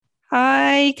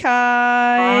Hi,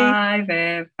 Kai. Hi,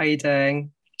 Viv. How you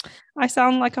doing? I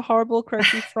sound like a horrible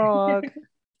croaky frog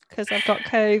because I've got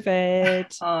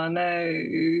COVID. Oh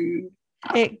no.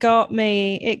 It got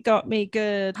me. It got me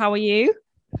good. How are you?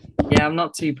 Yeah, I'm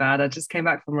not too bad. I just came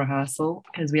back from rehearsal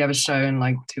because we have a show in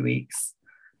like 2 weeks.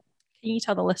 Can you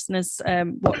tell the listeners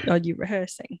what are you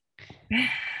rehearsing?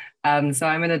 So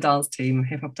I'm in a dance team,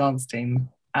 hip hop dance team.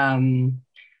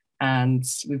 And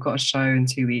we've got a show in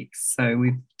 2 weeks. So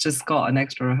we've just got an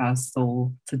extra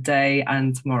rehearsal today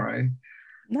and tomorrow.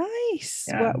 Nice.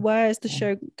 Yeah. Where is the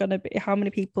show gonna be? How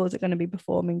many people is it gonna be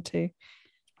performing to?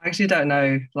 I actually don't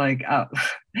know. Like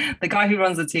the guy who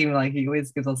runs the team, like he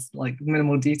always gives us like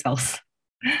minimal details.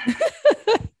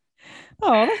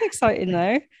 Oh, that's exciting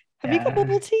though. Have you got Yeah.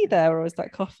 bubble tea there, or is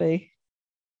that coffee?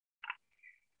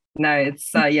 No,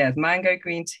 it's mango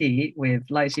green tea with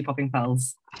lychee popping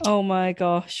pearls. Oh my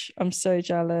gosh, I'm so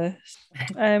jealous.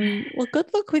 Well,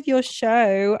 good luck with your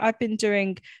show. I've been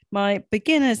doing my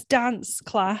beginners dance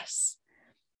class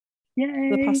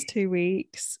for the Yay. past 2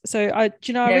 weeks. I Yeah, it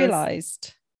was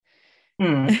realized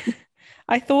hmm.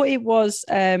 I thought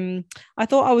I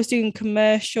thought I was doing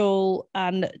commercial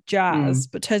and jazz,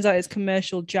 Hmm. but turns out it's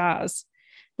commercial jazz,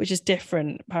 which is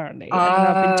different apparently. And then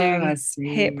I've been Oh, I doing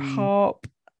hip see. hop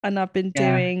and I've been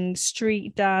Yeah. doing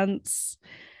street dance.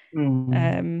 Hmm.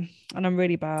 And I'm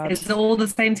really bad. Is it all the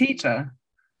same teacher?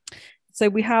 So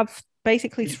we have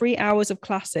basically 3 hours of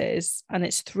classes, and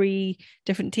it's three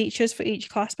different teachers for each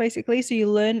class, basically. So you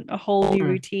learn a whole new Hmm.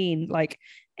 routine, like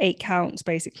 8 counts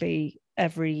basically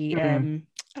every Hmm.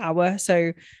 hour.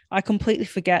 So I completely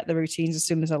forget the routines as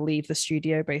soon as I leave the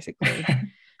studio, basically.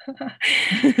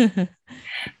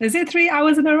 Is it 3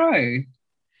 hours in a row?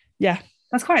 Yeah,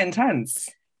 That's quite intense.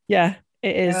 yeah,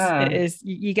 it is. It Yeah. is.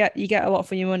 You get a lot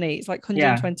for your money. It's like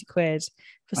Yeah. 120 quid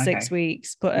for six Okay.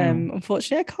 weeks. But Hmm.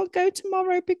 unfortunately I can't go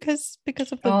tomorrow because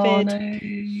of the Oh vid.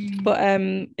 no. But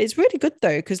it's really good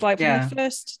though, because like from the Yeah.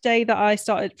 first day that I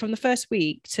started, from the first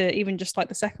week to even just like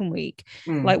the second week,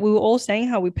 like Hmm. we were all saying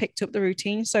how we picked up the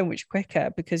routine so much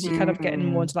quicker because you're kind of getting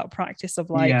more Hmm. into that practice of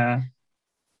like Yeah.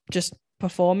 just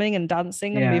performing and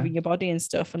dancing and Yeah. moving your body and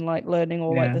stuff and like learning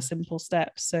all like Yeah. the simple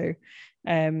steps. So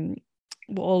um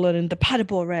we're all learning the pas de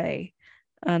bourrée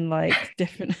and like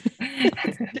different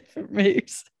different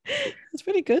moves. It's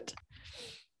really good.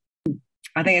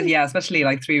 I think it's yeah, especially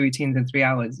like three routines in 3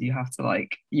 hours, you have to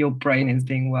like your brain is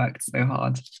being worked so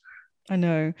hard. I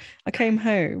know. I came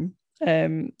home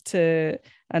to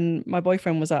and my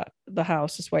boyfriend was at the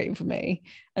house just waiting for me.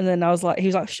 And then I was like, he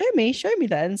was like, show me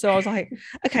then. So I was like,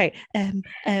 okay,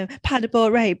 pas de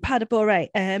bourrée, pas de bourrée.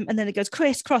 And then it goes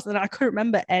crisscross. And I couldn't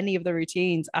remember any of the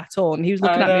routines at all. And he was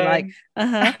looking Oh at me like, no.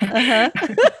 uh-huh, uh-huh.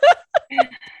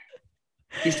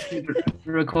 You should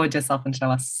record yourself and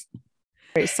show us.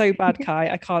 It's so bad, Kai.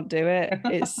 I can't do it.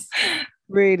 It's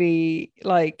really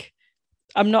like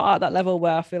I'm not at that level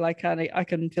where I feel like I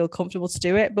can feel comfortable to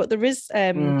do it. But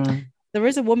Mm. there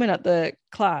is a woman at the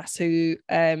class who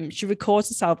she records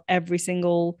herself every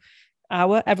single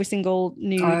hour, every single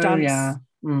new Oh yeah. dance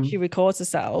she Mm. records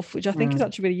herself, which I think is Mm.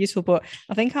 actually really useful. But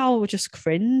I think I will just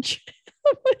cringe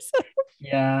myself.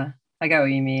 Yeah. I get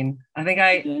what you mean. I think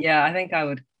I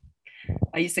would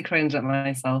I used to cringe at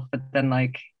myself, but then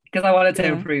like because I wanted to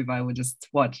Yeah. improve, I would just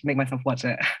make myself watch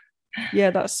it.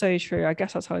 Yeah, that's so true. I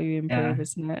guess that's how you Yeah. improve,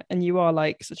 isn't it? And you are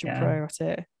like such a Yeah. pro at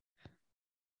it.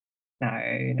 No,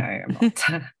 no, I'm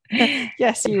not.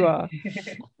 Yes, you are.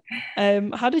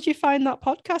 How did you find that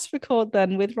podcast record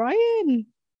then with Ryan?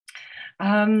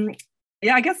 Um,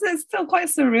 yeah, I guess it's still quite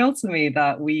surreal to me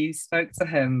that we spoke to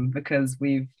him because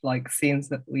we've like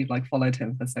followed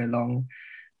him for so long.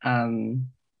 Um,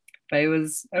 but it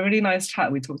was a really nice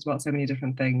chat. We talked about so many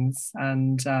different things,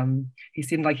 and he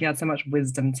seemed like he had so much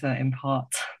wisdom to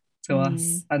impart to Mm,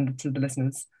 us and to the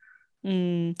listeners.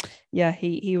 yeah,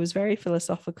 he was very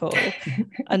philosophical.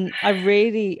 And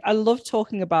I love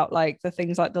talking about like the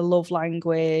things like the love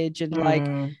language and like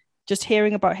Mm, just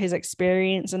hearing about his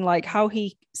experience and like how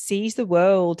he sees the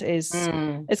world is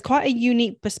mm, it's quite a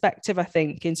unique perspective, I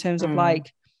think, in terms of mm,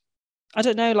 like I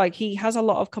don't know, like he has a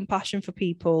lot of compassion for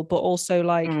people, but also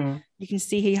like mm, you can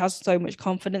see he has so much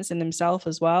confidence in himself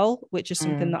as well, which is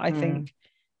something mm, that I mm, think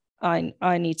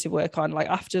I need to work on. Like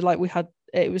after like we had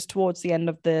it was towards the end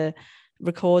of the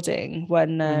recording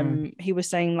when mm, he was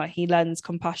saying like he lends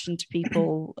compassion to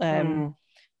people mm,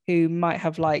 who might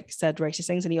have like said racist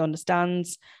things and he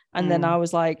understands. And then I mm.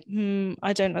 was like,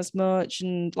 I don't as much.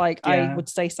 And like I Yeah. would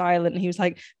stay silent. And he was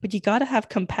like, but you gotta have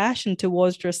compassion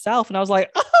towards yourself. And I was like,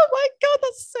 oh my God,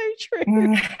 that's so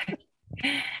true.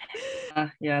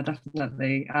 Yeah,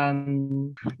 definitely.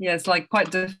 Yeah, it's like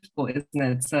quite difficult, isn't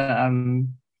it,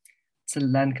 to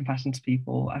lend compassion to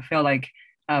people. I feel like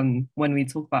when we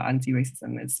talk about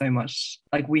anti-racism, it's so much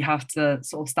like we have to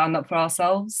sort of stand up for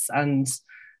ourselves. And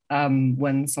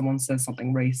when someone says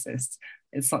something racist,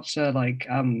 it's such a like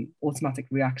automatic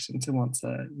reaction to want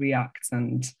to react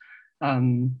and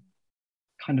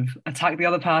kind of attack the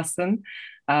other person.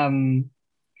 And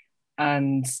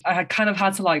I had kind of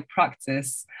had to like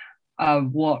practice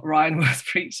what Ryan was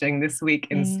preaching this week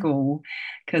in school,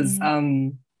 because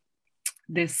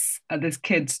this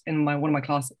kid in one of my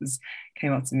classes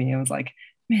came up to me and was like,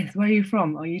 "Miss, where are you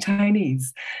from? Are you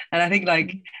Chinese?" And I think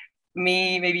like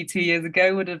me maybe 2 years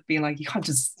ago would have been like, you can't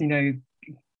just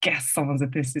guess someone's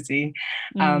ethnicity,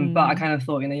 but I kind of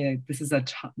thought, this is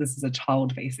a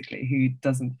child basically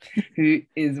who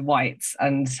is white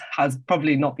and has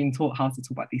probably not been taught how to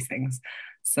talk about these things.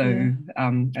 So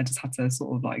I just had to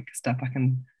sort of like step back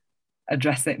and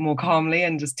address it more calmly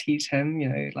and just teach him,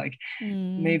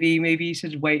 maybe you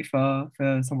should wait for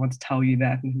someone to tell you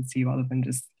their ethnicity rather than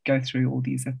just go through all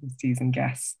these ethnicities and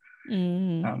guess.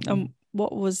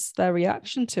 What was their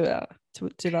reaction to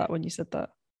that when you said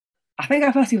that? I think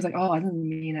at first he was like, "Oh, I didn't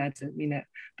mean it."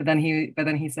 But then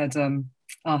he said,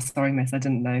 "Oh, sorry, miss, I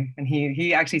didn't know." And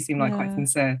he actually seemed like quite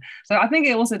sincere. So I think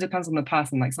it also depends on the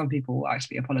person. Like some people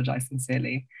actually apologize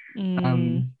sincerely,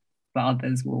 but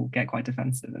others will get quite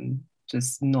defensive and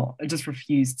just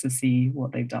refuse to see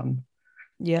what they've done.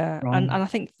 Yeah, and I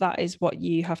think that is what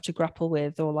you have to grapple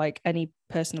with, or like any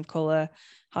person of color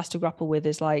has to grapple with,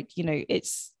 is like,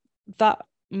 it's that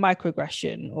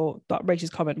microaggression or that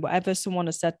racist comment, whatever someone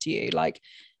has said to you, like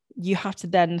you have to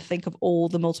then think of all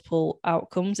the multiple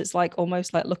outcomes. It's like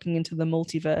almost like looking into the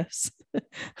multiverse.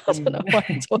 I don't know why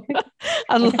I'm talking about.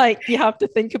 And like you have to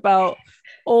think about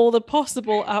all the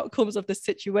possible outcomes of the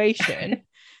situation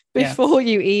before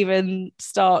you even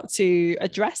start to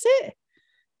address it.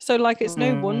 So like it's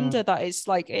no wonder that it's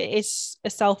like it's a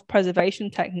self-preservation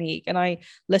technique. And I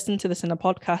listened to this in a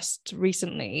podcast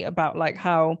recently about like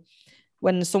how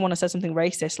when someone has said something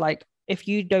racist, like if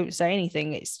you don't say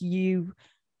anything, it's you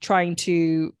trying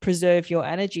to preserve your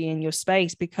energy in your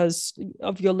space because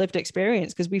of your lived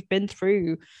experience, because we've been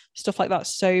through stuff like that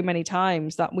so many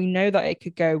times that we know that it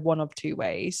could go one of two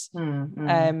ways.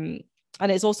 And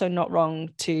it's also not wrong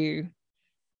to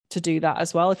do that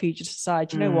as well. If you just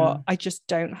decide, you know what, I just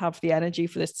don't have the energy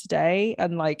for this today.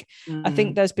 And like I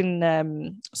think there's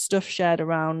been stuff shared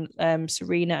around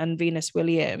Serena and Venus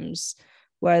Williams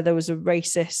where there was a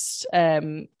racist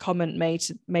comment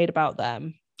made about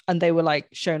them, and they were like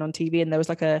shown on TV, and there was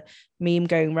like a meme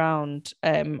going around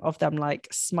of them like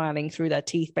smiling through their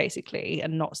teeth basically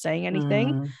and not saying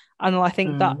anything. And I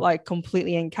think that like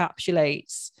completely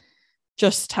encapsulates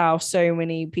just how so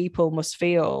many people must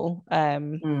feel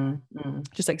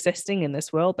just existing in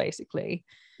this world basically.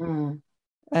 So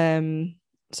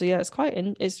yeah, it's quite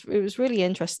it was really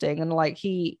interesting. And like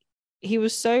he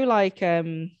was so like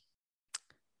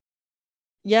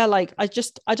like I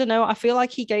don't know, I feel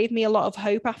like he gave me a lot of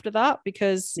hope after that,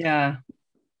 because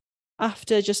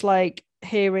after just like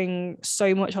hearing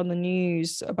so much on the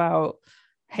news about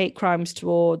hate crimes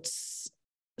towards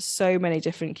so many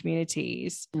different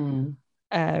communities,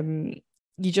 you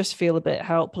just feel a bit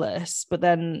helpless. But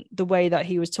then the way that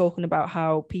he was talking about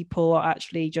how people are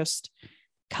actually just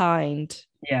kind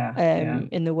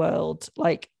in the world,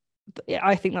 like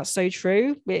I think that's so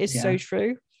true. It is so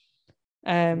true.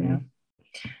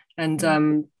 And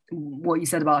what you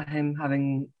said about him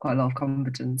having quite a lot of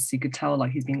confidence, you could tell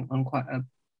like he's been on quite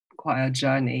a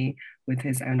journey with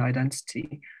his own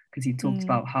identity, because he talked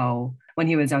about how when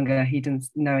he was younger he didn't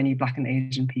know any Black and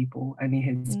Asian people, only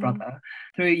his brother.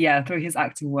 Through his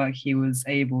acting work he was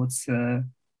able to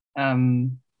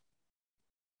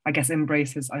I guess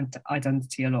embrace his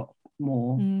identity a lot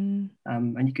more,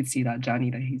 and you could see that journey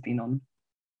that he's been on.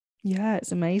 Yeah,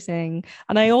 it's amazing.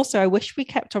 And I wish we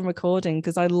kept on recording,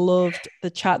 because I loved the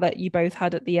chat that you both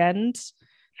had at the end.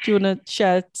 Do you want to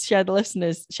share to the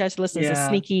listeners a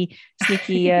sneaky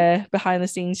behind the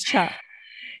scenes chat?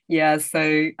 Yeah, so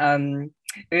it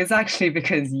was actually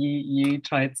because you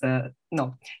tried to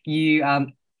you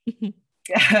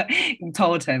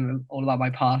told him all about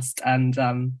my past, and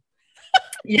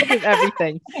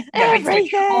everything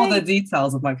all the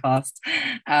details of my past.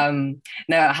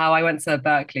 How I went to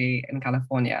Berkeley in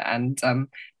California, and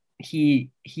he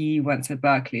went to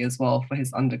Berkeley as well for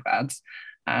his undergrad,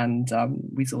 and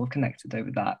we sort of connected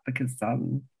over that, because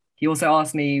he also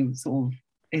asked me sort of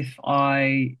if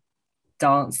I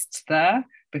danced there,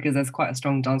 because there's quite a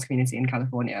strong dance community in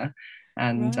California,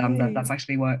 and that's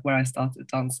actually where I started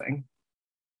dancing.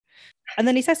 And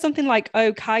then he says something like,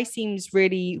 "Oh, Kai seems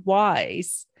really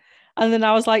wise," and then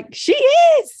I was like, "She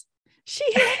She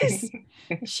is.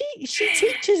 She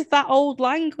teaches that old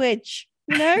language,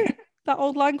 that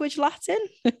old language, Latin.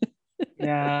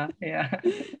 Yeah.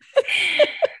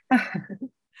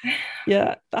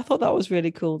 Yeah, I thought that was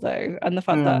really cool though, and the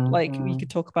fact that like we could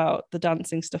talk about the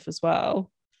dancing stuff as well.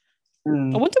 I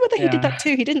wonder whether he did that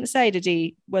too. He didn't say, did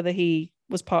he? Whether he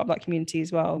was part of that community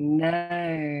as well?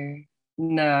 No,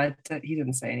 he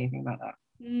didn't say anything about that.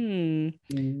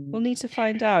 We'll need to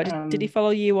find out. Did he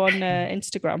follow you on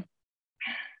Instagram?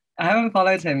 I haven't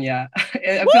followed him yet.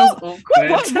 It feels awkward.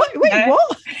 Wait,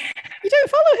 what? You don't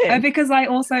follow him? Because I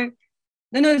also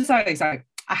sorry.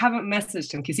 I haven't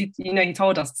messaged him because he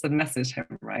told us to message him,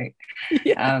 right?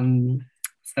 Yeah.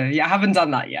 So yeah, I haven't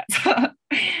done that yet.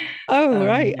 Oh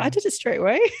right, yeah. I did it straight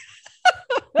away.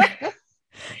 I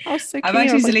was so I've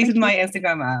actually deleted my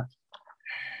Instagram app.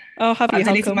 Oh, have you? I've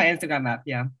deleted my Instagram app.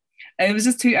 Yeah, it was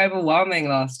just too overwhelming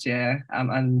last year,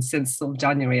 and since sort of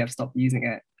January, I've stopped using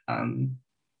it.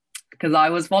 Because I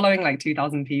was following like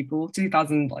 2,000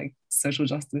 like social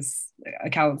justice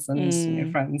accounts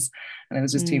and friends, and it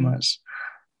was just too much.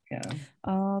 Yeah.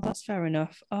 Oh, that's fair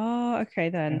enough. Oh, okay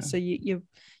then. Yeah. So you're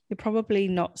probably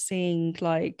not seeing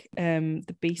like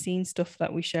the Be Seen stuff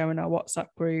that we share in our WhatsApp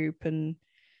group and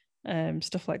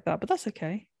stuff like that, but that's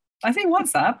okay. I think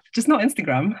WhatsApp, just not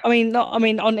Instagram. I mean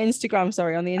on Instagram,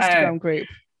 sorry, on the Instagram group.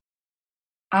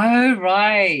 Oh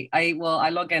right. I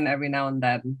log in every now and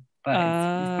then, but it's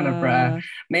kind of rare.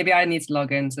 Maybe I need to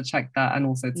log in to check that and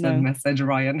also to message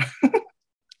Ryan.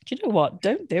 Do you know what?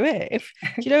 Don't do it.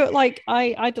 Like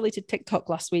I deleted TikTok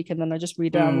last week and then I just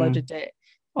re-downloaded it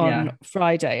on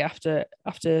Friday after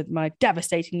my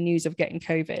devastating news of getting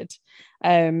COVID.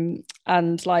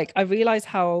 And like I realized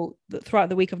how throughout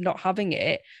the week of not having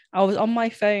it, I was on my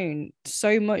phone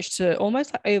so much to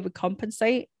almost like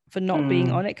overcompensate for not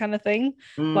being on it, kind of thing.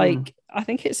 Like I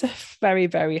think it's a very,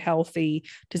 very healthy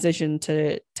decision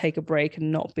to take a break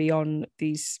and not be on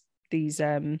these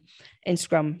Instagram,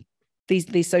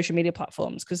 these social media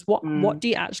platforms, because what do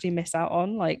you actually miss out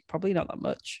on? Like probably not that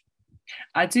much.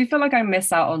 I do feel like I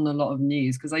miss out on a lot of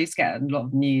news because I used to get a lot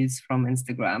of news from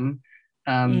Instagram,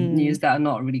 news that are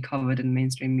not really covered in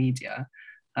mainstream media.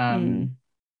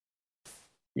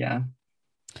 Yeah.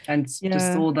 And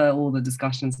just all the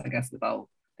discussions, I guess, about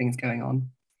things going on.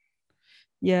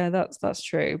 Yeah, that's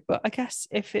true. But I guess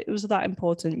if it was that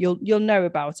important, you'll know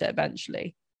about it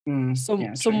eventually.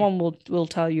 Someone will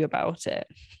tell you about it.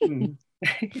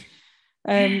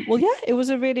 Well, yeah, it was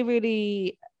a really,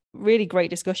 really, really great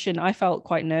discussion. I felt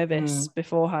quite nervous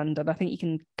beforehand, and I think you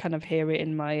can kind of hear it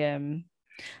in my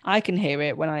I can hear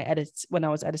it when I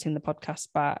was editing the podcast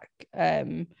back. I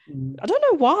don't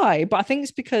know why, but I think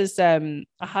it's because I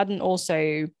hadn't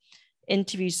also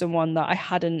interviewed someone that I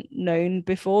hadn't known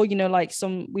before. Like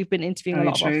we've been interviewing a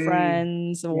lot of our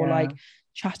friends or like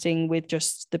chatting with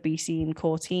just the Be Seen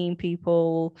core team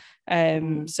people.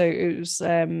 So it was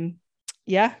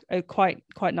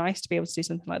quite nice to be able to do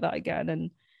something like that again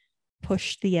and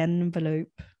push the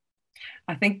envelope.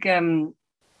 I think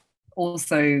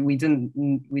also we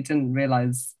didn't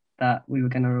realize that we were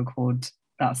going to record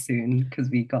that soon because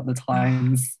we got the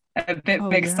times a bit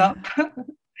mixed up.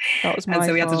 That was my fault. And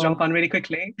so we had to jump on really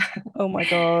quickly. Oh my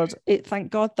god!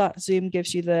 Thank God that Zoom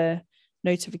gives you the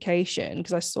notification,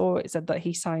 because I saw it said that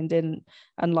he signed in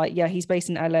and like he's based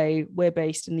in LA, we're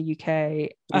based in the UK.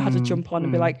 I had to jump on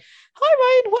and be like, hi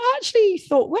Ryan, we actually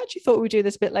thought we'd do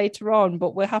this a bit later on,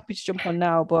 but we're happy to jump on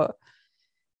now. But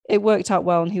it worked out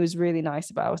well and he was really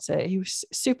nice about it. He was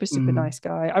super nice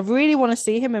guy. I really want to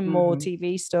see him in more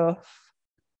TV stuff.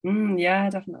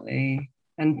 Yeah, definitely.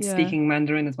 And speaking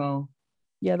Mandarin as well.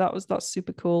 Yeah, that's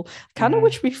super cool. I kind of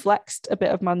wish we flexed a bit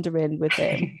of Mandarin with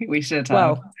him. We should have.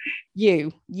 Well,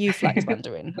 you flex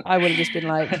Mandarin. I would have just been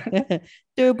like,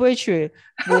 对不起，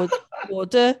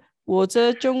我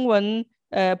的中文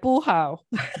不好.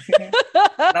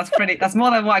 That's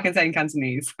more than what I can say in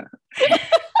Cantonese.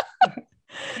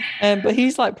 But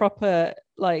he's like proper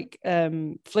like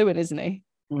fluent, isn't he?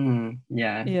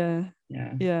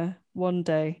 Yeah. One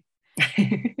day.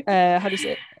 How do you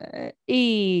say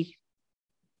it?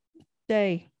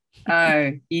 Day.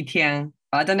 Oh, 一天.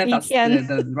 I don't know if that's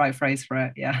the right phrase for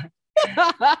it. Yeah.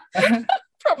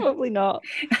 Probably not.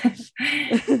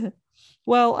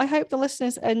 Well, I hope the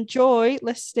listeners enjoy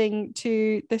listening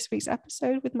to this week's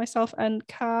episode with myself and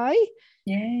Kai.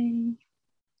 Yay.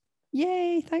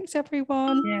 Thanks,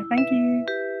 everyone. Yeah, thank you.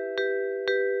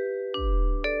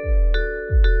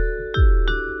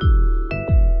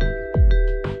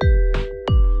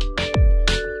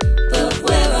 But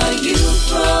where are you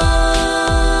from?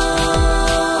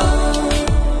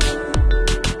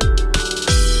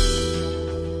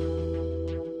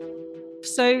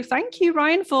 So thank thank you,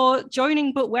 Ryan, for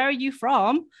joining. But where are you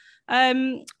from?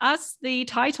 As the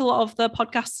title of the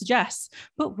podcast suggests,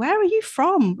 but where are you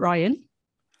from, Ryan?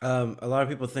 A lot of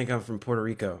people think I'm from Puerto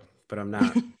Rico, but I'm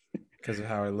not because of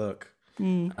how I look.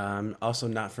 Mm, I'm also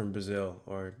not from Brazil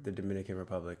or the Dominican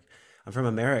Republic. I'm from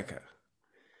America.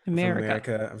 I'm from America.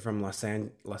 America. I'm from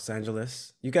Los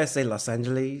Angeles. You guys say Los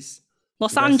Angeles?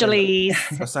 Los You guys say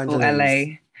Angeles. Los Or Angeles.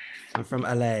 LA. I'm from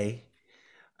LA.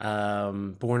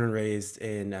 Born and raised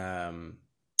in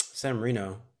San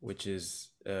Marino, which is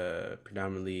a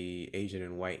predominantly Asian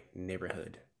and white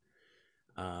neighborhood.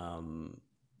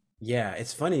 Yeah,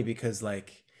 it's funny because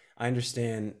like I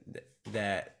understand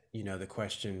that, you know, the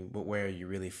question, but where are you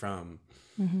really from?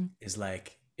 Mhm. Is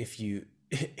like if you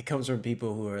it comes from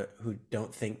people who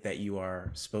don't think that you are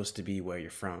supposed to be where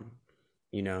you're from,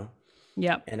 you know?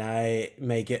 Yep. And I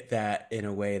may get that in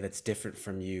a way that's different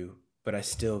from you, but I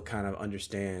still kind of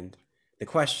understand the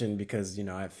question because, you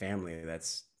know, I have family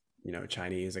that's, you know,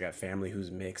 Chinese. I got family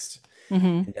who's mixed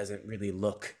hmm and doesn't really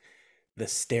look the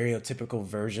stereotypical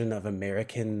version of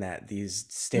American that these Mm.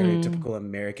 stereotypical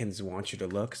Americans want you to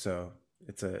look. So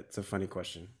it's a funny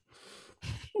question.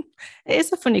 It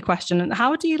is a funny question. And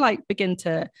how do you like begin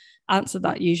to answer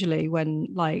that usually when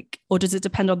like, or does it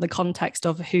depend on the context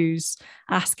of who's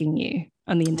asking you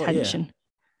and the Well, yeah, intention?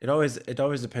 it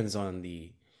always depends on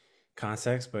the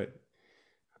context, but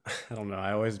I don't know.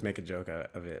 I always make a joke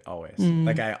of it always.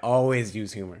 Like Mm, I always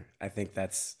use humor. I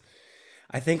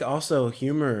think also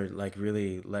humor like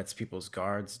really lets people's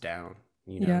guards down,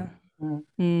 you know. yeah. Mm.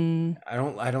 Mm,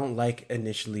 I don't like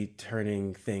initially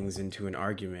turning things into an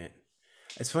argument.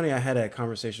 It's funny, I had a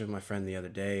conversation with my friend the other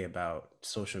day about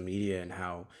social media and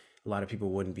how a lot of people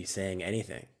wouldn't be saying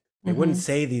anything. They wouldn't hmm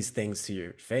say these things to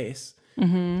your face.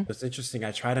 hmm It's interesting.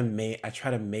 I try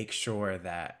to make sure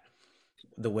that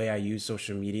the way I use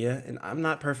social media, and I'm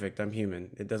not perfect, I'm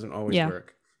human. It doesn't always Yeah.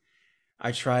 work.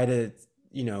 I try to,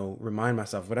 you know, remind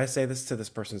myself, would I say this to this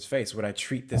person's face? Would I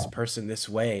treat this person this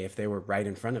way if they were right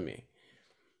in front of me?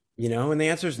 You know, and the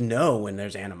answer is no when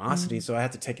there's animosity. Mm, So I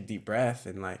have to take a deep breath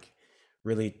and like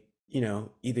really, you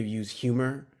know, either use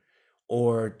humor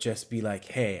or just be like,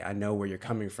 hey, I know where you're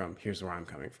coming from. Here's where I'm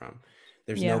coming from.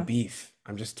 There's no yeah. beef.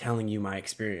 I'm just telling you my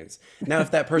experience. Now, if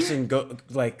that person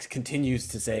continues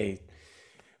to say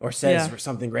or says Yeah.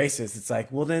 something racist, it's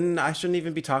like, well, then I shouldn't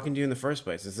even be talking to you in the first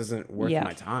place. This isn't worth Yeah.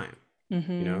 my time, you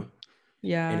hmm know? And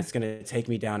Yeah. it's going to take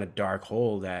me down a dark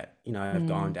hole that, you know, I've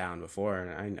gone Mm. down before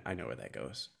and I know where that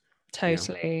goes, you know?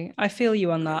 Totally. I feel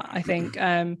you on that. I think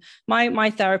my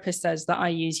therapist says that I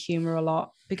use humor a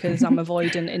lot because I'm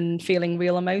avoidant in feeling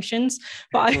real emotions.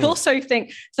 But I Mm. also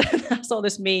think so I saw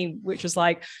this meme which was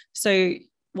like, so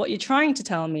what you're trying to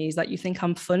tell me is that you think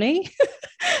I'm funny.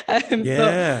 But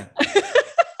Yeah.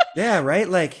 Yeah, right?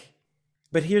 Like,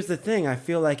 but here's the thing. I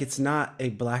feel like it's not a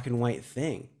black and white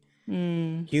thing.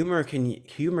 mm, Humor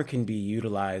can be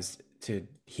utilized to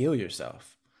heal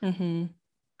yourself. hmm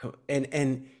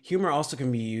And humor also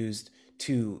can be used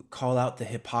to call out the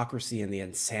hypocrisy and the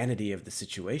insanity of the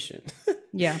situation.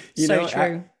 Yeah, You so know,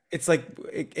 true. it's like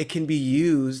it can be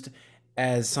used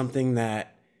as something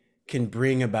that can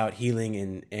bring about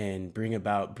healing and bring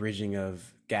about bridging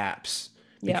of gaps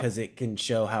Yeah. because it can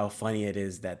show how funny it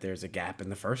is that there's a gap in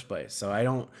the first place. So I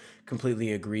don't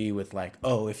completely agree with like,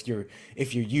 oh, if you're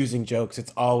using jokes,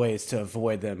 it's always to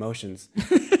avoid the emotions.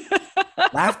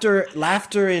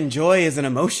 Laughter and joy is an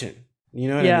emotion. You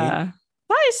know what I mean? Yeah.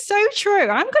 That is so true.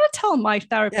 I'm going to tell my Yeah,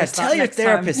 therapist tell that your next time.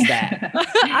 therapist that.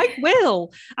 I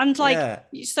will. And like, Yeah.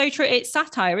 so true. It's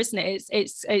satire, isn't it?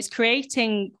 It's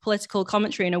creating political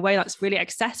commentary in a way that's really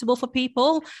accessible for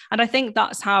people. And I think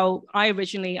that's how I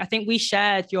think we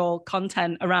shared your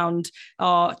content around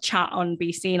our chat on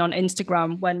Be Seen on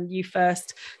Instagram when you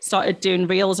first started doing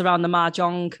reels around the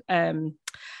Mahjong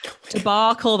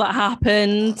debacle that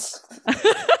happened.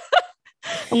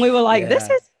 And we were like, this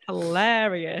Yeah. is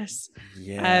hilarious.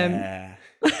 Yeah.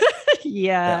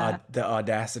 Yeah. The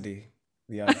audacity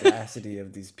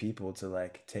of these people to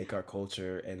like take our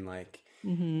culture and like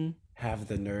Mhm. have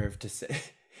the nerve to say.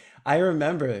 I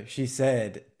remember she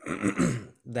said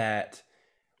that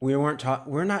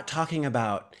we're not talking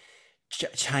about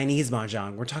Chinese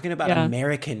mahjong. We're talking about Yeah.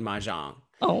 American mahjong.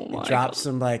 Oh It my dropped God.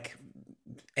 some like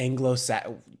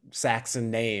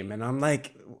Anglo-Saxon name, and I'm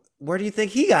like, where do you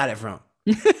think he got it from?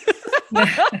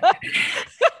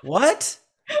 What?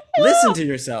 Listen to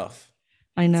yourself.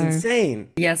 I It's know. insane.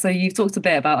 Yeah, so you've talked a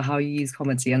bit about how you use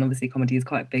comedy, and obviously comedy is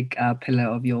quite a big pillar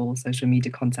of your social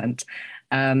media content.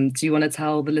 Do you want to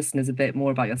tell the listeners a bit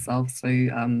more about yourself? So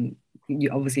you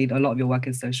obviously a lot of your work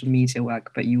is social media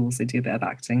work, but you also do a bit of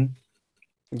acting.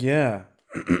 Yeah.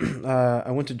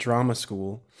 I went to drama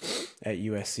school at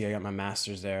USC. I got my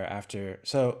master's there after.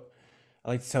 So I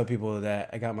like to tell people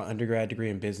that I got my undergrad degree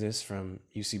in business from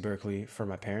UC Berkeley for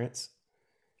my parents,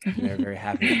 and they're very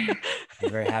happy. They're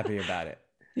very happy about it.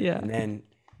 Yeah. And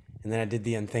then I did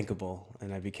the unthinkable,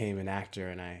 and I became an actor,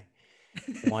 and I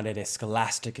wanted a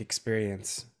scholastic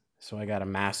experience, so I got a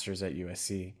master's at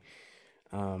USC.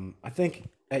 I think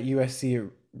at USC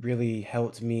it really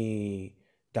helped me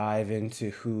dive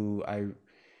into who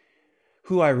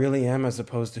I really am as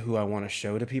opposed to who I want to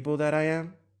show to people that I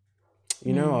am.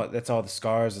 You know, that's all the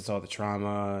scars, that's all the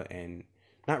trauma, and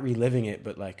not reliving it,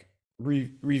 but like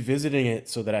revisiting it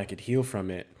so that I could heal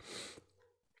from it.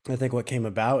 I think what came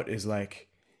about is like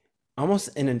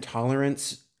almost an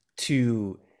intolerance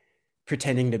to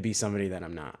pretending to be somebody that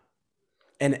I'm not,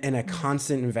 and a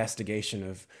constant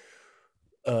investigation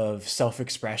of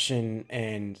self-expression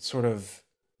and sort of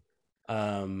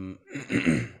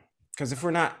because if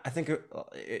we're not, I think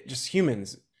just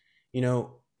humans, you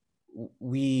know,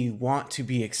 we want to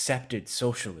be accepted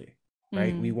socially,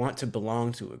 right? We want to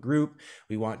belong to a group.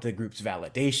 We want the group's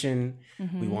validation.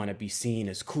 We want to be seen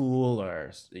as cool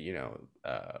or, you know,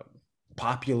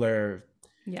 popular.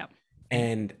 Yeah.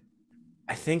 And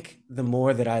I think the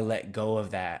more that I let go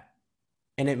of that,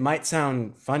 and it might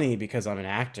sound funny because I'm an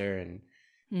actor, and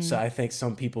so I think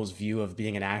some people's view of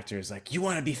being an actor is like, you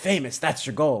want to be famous, that's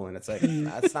your goal. And it's like,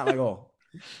 that's not my goal.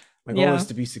 My goal is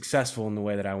to be successful in the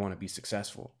way that I want to be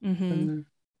successful. And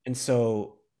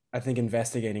so I think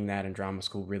investigating that in drama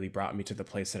school really brought me to the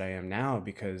place that I am now,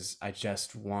 because I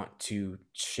just want to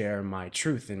share my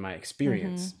truth and my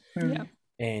experience. Yeah.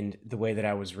 And the way that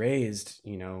I was raised,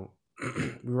 you know,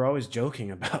 we were always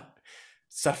joking about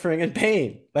suffering and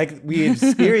pain. Like we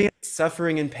experienced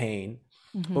suffering and pain,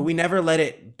 but we never let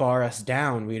it bar us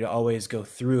down. We'd always go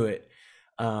through it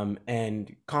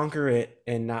and conquer it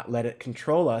and not let it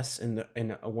control us. And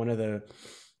one of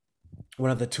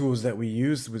the tools that we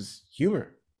used was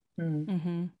humor.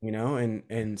 You know,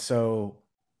 and so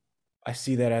I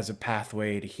see that as a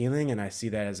pathway to healing, and I see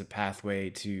that as a pathway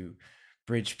to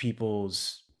bridge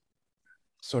people's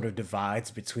sort of divides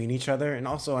between each other. And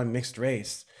also I'm mixed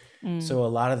race, so a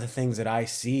lot of the things that I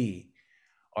see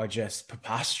are just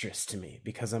preposterous to me,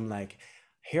 because I'm like,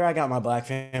 here I got my Black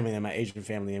family and my Asian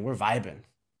family, and we're vibing.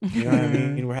 You know what I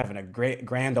mean? We're having a great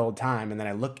grand old time, and then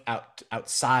I look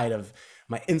outside of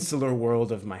my insular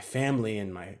world of my family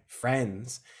and my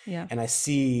friends, and I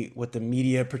see what the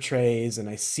media portrays, and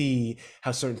I see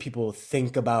how certain people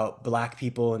think about Black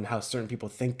people and how certain people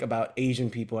think about Asian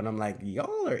people, and I'm like,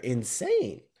 y'all are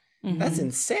insane. That's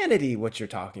insanity what you're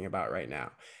talking about right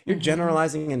now. You're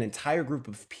generalizing an entire group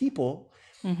of people,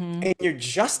 and you're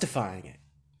justifying it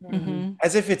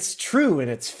as if it's true and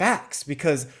it's facts,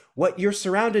 because what you're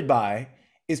surrounded by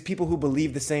is people who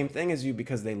believe the same thing as you,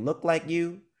 because they look like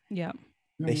you. Yeah.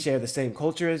 They share the same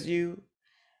culture as you.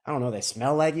 I don't know, they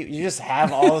smell like you. You just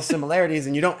have all the similarities,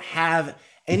 and you don't have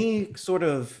any sort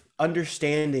of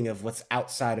understanding of what's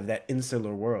outside of that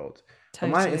insular world.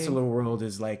 Totally. My insular world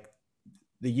is like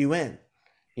the UN,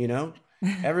 you know?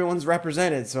 Everyone's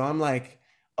represented. So I'm like,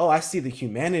 oh, I see the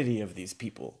humanity of these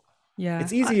people. Yeah.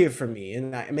 It's easier for me.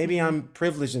 And maybe I'm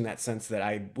privileged in that sense that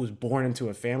I was born into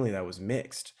a family that was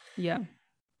mixed. Yeah.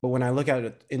 But when I look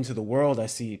out into the world, I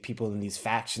see people in these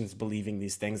factions believing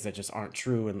these things that just aren't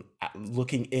true, and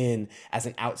looking in as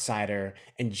an outsider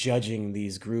and judging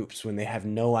these groups when they have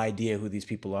no idea who these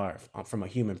people are from a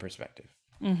human perspective.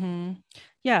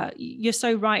 Yeah, you're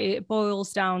so right. It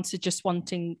boils down to just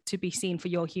wanting to be seen for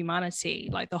your humanity,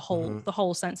 like the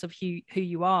whole sense of who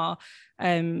you are.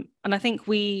 And I think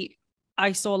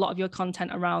I saw a lot of your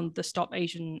content around the Stop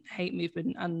Asian Hate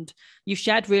movement, and you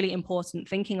shared really important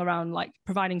thinking around like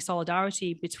providing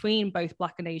solidarity between both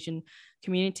Black and Asian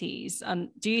communities. And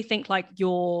do you think like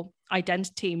your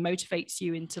identity motivates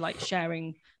you into like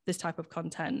sharing this type of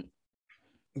content?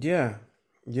 Yeah.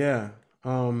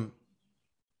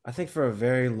 I think for a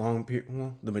very long period,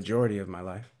 well, the majority of my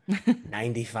life,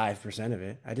 95% of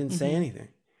it, I didn't say anything.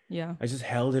 Yeah. I just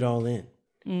held it all in.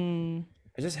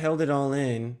 I just held it all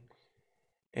in,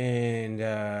 and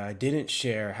I didn't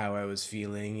share how I was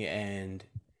feeling, and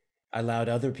I allowed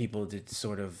other people to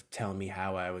sort of tell me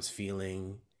how I was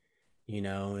feeling, you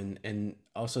know, and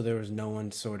also there was no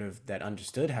one sort of that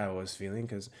understood how I was feeling,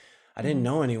 because I didn't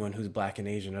know anyone who's Black and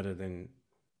Asian other than,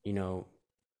 you know,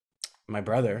 my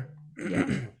brother.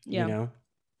 You know,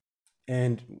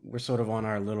 and we're sort of on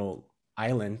our little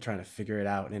island trying to figure it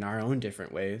out in our own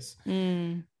different ways.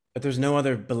 But there's no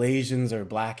other Malaysians or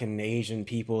Black and Asian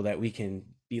people that we can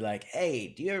be like,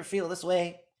 hey, do you ever feel this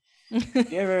way? Do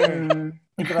you ever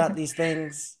think about these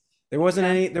things? There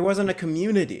wasn't a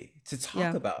community to talk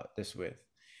Yeah. about this with.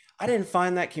 I didn't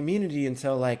find that community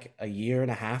until like a year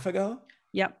and a half ago,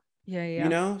 Yep. Yeah. Yeah. you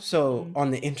know? So Mm.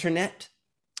 on the internet,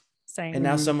 Same. and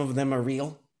now some of them are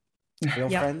real Yeah.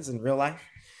 friends in real life.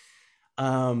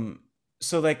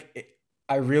 So like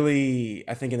I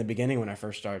think in the beginning when I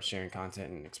first started sharing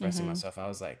content and expressing Mhm. myself, I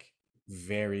was like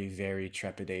very, very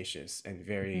trepidatious and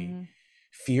very Mhm.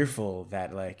 fearful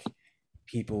that like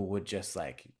people would just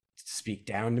like speak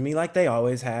down to me like they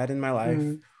always had in my life,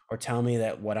 Mm. or tell me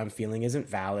that what I'm feeling isn't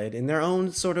valid in their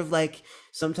own sort of like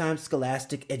sometimes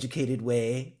scholastic educated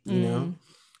way, you know?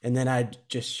 And then I'd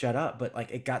just shut up. But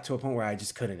like it got to a point where I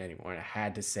just couldn't anymore. And I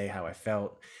had to say how I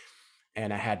felt,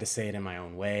 and I had to say it in my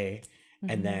own way.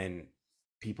 And Mhm. then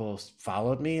people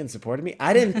followed me and supported me.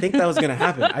 I didn't think that was going to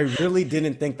happen. I really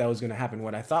didn't think that was going to happen.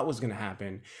 What I thought was going to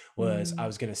happen was I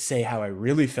was going to say how I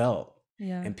really felt,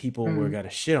 Yeah. and people were going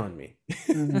to shit on me.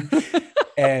 Mm.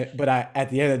 But at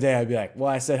the end of the day, I'd be like, well,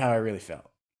 I said how I really felt.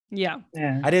 Yeah.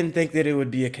 Yeah. I didn't think that it would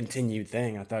be a continued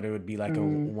thing. I thought it would be like a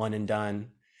Mm. one and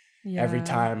done. Yeah. Every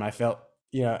time I felt,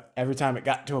 every time it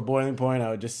got to a boiling point,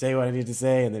 I would just say what I needed to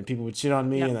say, and then people would shit on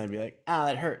me, Yep. and I'd be like,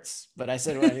 that hurts, but I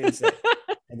said what I needed to say.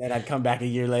 And then I'd come back a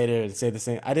year later and say the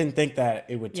same. I didn't think that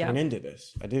it would turn Yeah. into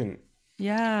this. I didn't.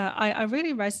 Yeah, I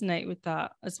really resonate with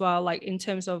that as well. Like in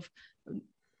terms of,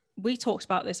 we talked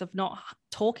about this of not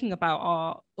talking about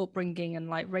our upbringing and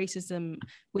like racism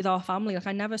with our family. Like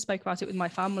I never spoke about it with my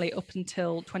family up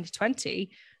until 2020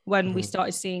 when we Mhm.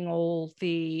 started seeing all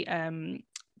the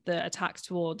attacks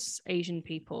towards Asian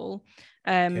people.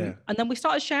 And then we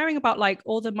started sharing about like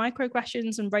all the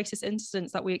microaggressions and racist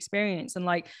incidents that we experienced, and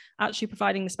like actually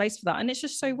providing the space for that. And it's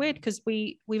just so weird because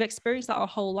we've experienced that our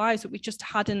whole lives, but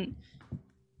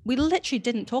we literally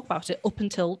didn't talk about it up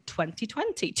until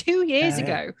 2020, 2 years Yeah.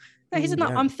 ago. Isn't that,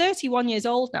 Yeah. I'm 31 years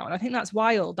old now, and I think that's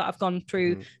wild that I've gone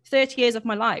through Mhm. 30 years of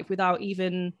my life without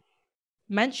even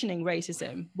mentioning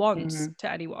racism once Mhm.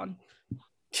 to anyone.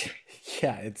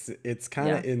 Yeah, it's kind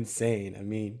of Yeah. insane. I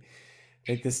mean,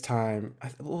 at this time,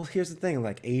 well, here's the thing: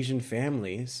 like Asian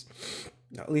families,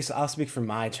 at least I'll speak for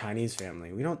my Chinese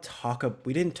family. We didn't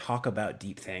talk about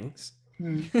deep things.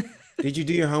 Mm. Did you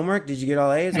do your homework? Did you get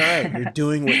all A's? All right, you're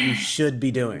doing what you should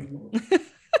be doing.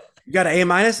 You got an A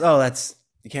minus? Oh,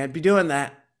 you can't be doing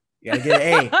that. You gotta get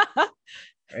an A.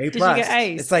 Or A Did plus. you get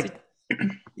A's? It's like,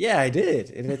 yeah, I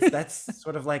did, and that's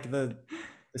sort of like the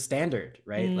standard,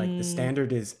 right? Like the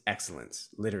standard is excellence,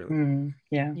 literally. Mm.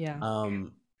 Yeah. Yeah.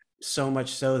 So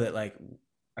much so that like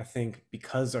I think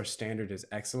because our standard is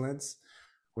excellence,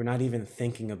 we're not even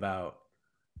thinking about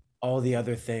all the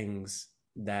other things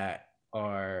that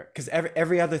are, because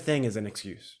every other thing is an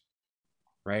excuse,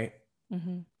 right?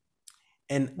 Mhm.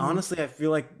 And honestly, I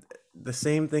feel like the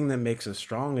same thing that makes us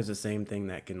strong is the same thing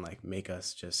that can like make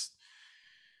us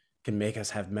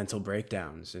have mental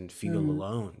breakdowns and feel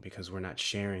alone because we're not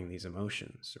sharing these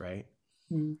emotions, right?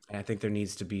 And I think there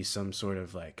needs to be some sort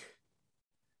of like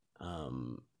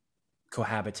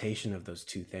cohabitation of those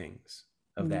two things,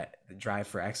 of that drive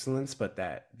for excellence, but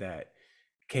that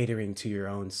catering to your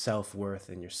own self-worth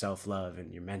and your self-love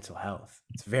and your mental health.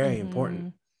 It's very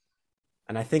important.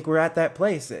 And I think we're at that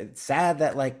place. It's sad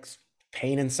that like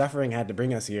pain and suffering had to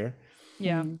bring us here.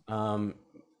 Yeah.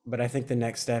 But I think the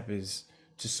next step is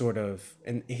to sort of,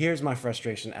 and here's my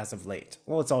frustration as of late.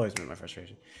 Well, it's always been my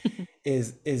frustration,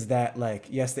 is that like,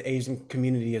 yes, the Asian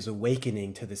community is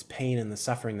awakening to this pain and the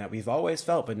suffering that we've always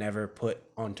felt but never put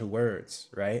onto words,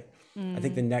 right? I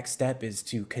think the next step is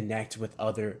to connect with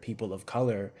other people of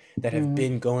color that have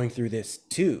been going through this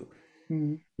too,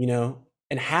 you know,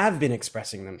 and have been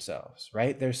expressing themselves,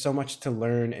 right? There's so much to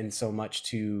learn and so much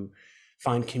to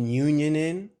find communion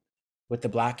in with the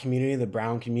Black community, the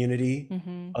brown community,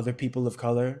 other people of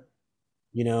color,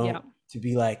 you know, to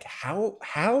be like,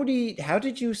 how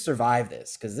did you survive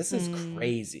this? Because this is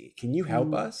crazy. Can you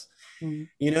help us?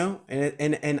 You know,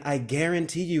 and I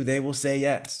guarantee you they will say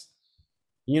yes.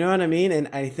 You know what I mean? And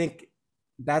I think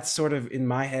that's sort of in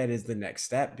my head is the next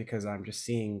step, because I'm just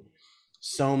seeing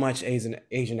so much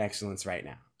Asian excellence right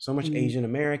now, so much Asian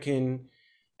American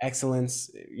excellence,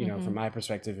 you know, from my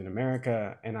perspective in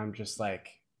America. And I'm just like,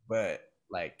 but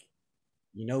like,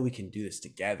 you know, we can do this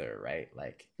together, right?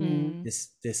 Like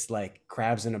this like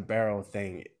crabs in a barrel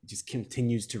thing just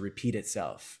continues to repeat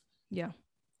itself. Yeah.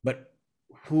 But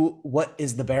what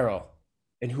is the barrel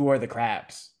and who are the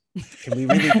crabs? Can we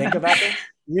really think about this?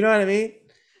 You know what I mean?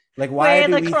 Like, why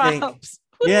do we think?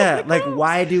 Yeah, like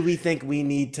why do we think we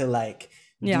need to like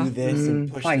do this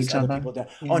and push these other people down?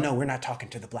 Oh no, we're not talking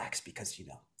to the Blacks because, you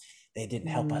know, they didn't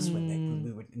help us when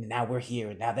we were. Now we're here,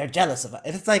 and now they're jealous of us.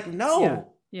 And it's like,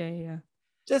 no. Yeah.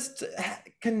 just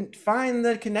can find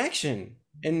the connection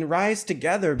and rise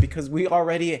together, because we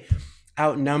already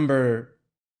outnumber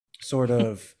sort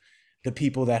of the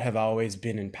people that have always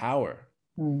been in power.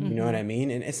 You know what I mean?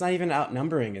 And it's not even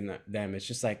outnumbering in them. It's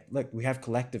just like, look, we have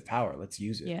collective power. Let's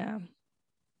use it. Yeah,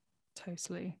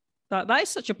 totally. That is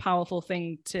such a powerful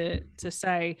thing to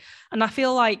say. And I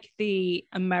feel like the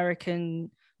American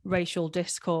racial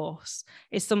discourse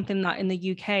is something that in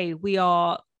the UK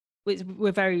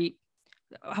we're very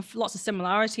have lots of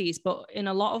similarities, but in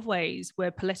a lot of ways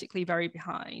we're politically very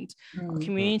behind. Our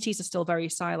communities are still very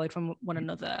siloed from one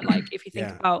another. Like if you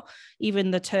think about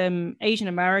even the term Asian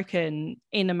American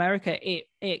in America,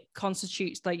 it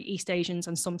constitutes like East Asians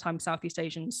and sometimes Southeast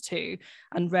Asians too,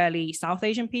 and rarely South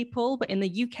Asian people. But in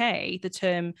the UK, the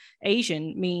term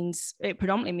Asian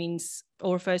predominantly means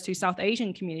or refers to South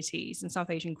Asian communities and South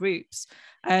Asian groups.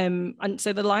 And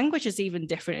so the language is even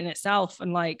different in itself.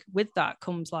 And like with that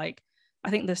comes like, I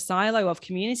think the silo of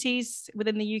communities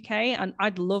within the UK, and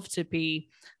I'd love to be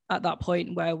at that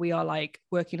point where we are like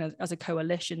working as a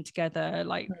coalition together,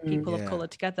 like people of color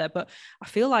together. But I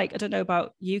feel like, I don't know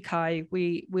about you, Kai,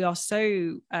 we are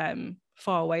so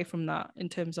far away from that in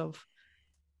terms of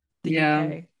the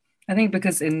UK. I think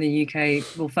because in the UK,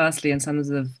 well, firstly, in terms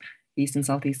of East and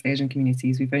Southeast Asian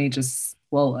communities, we've only just,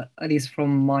 well, at least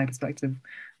from my perspective,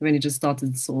 we've only just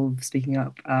started sort of speaking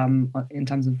up in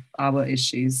terms of our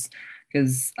issues.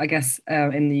 Because I guess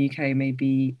in the UK,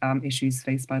 maybe issues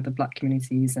faced by the Black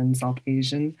communities and South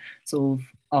Asian sort of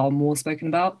are more spoken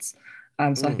about.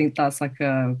 So I think that's like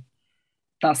the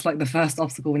first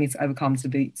obstacle we need to overcome to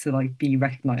be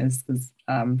recognised as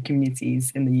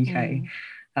communities in the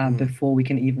UK before we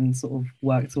can even sort of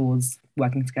work towards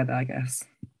working together, I guess.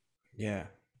 Yeah.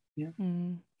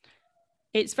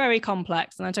 It's very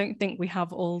complex, and I don't think we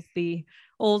have all the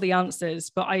answers,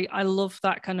 but I love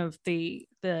that kind of the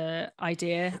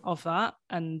idea of that.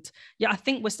 And yeah, I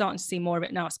think we're starting to see more of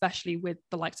it now, especially with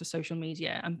the likes of social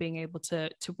media and being able to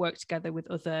work together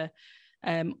with other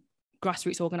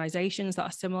grassroots organizations that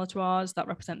are similar to ours that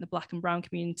represent the Black and brown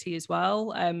community as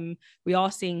well. We are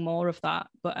seeing more of that,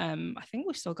 but I think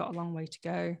we've still got a long way to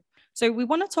go. So we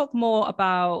want to talk more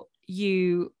about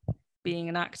you being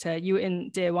an actor. You were in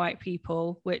Dear White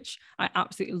People, which I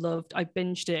absolutely loved. I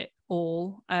binged it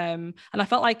all. And I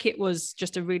felt like it was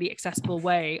just a really accessible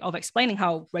way of explaining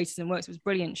how racism works. It was a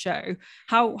brilliant show.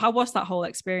 How was that whole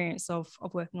experience of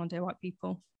working on Dear White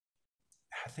People?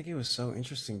 I think it was so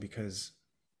interesting because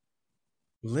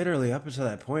literally up until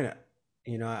that point,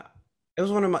 you know, it was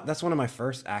that's one of my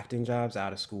first acting jobs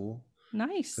out of school.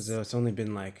 Nice. Because it's only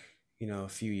been like, you know, a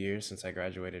few years since I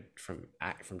graduated from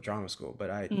drama school, but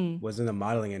I was in the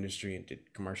modeling industry and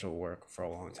did commercial work for a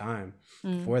long time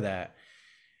before that.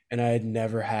 And I had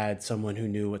never had someone who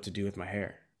knew what to do with my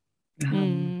hair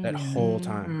that whole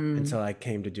time until I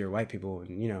came to Dear White People.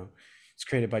 And, you know, it's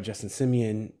created by Justin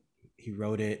Simien. He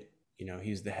wrote it, you know,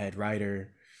 he's the head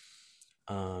writer.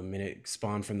 And it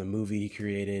spawned from the movie he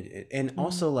created. And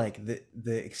also like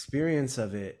the experience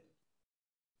of it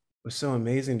was so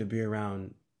amazing to be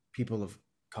around people of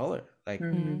color. Like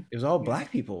it was all Black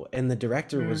people, and the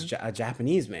director was a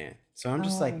Japanese man. So I'm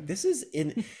just like, this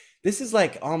is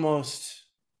like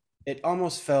it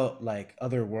almost felt like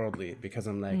otherworldly, because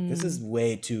I'm like, this is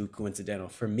way too coincidental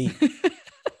for me.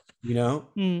 You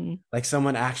know, like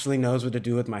someone actually knows what to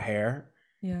do with my hair.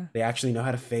 Yeah, they actually know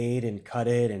how to fade and cut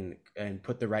it and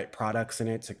put the right products in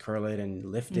it to curl it and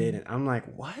lift it. And I'm like,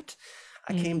 what?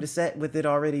 I came to set with it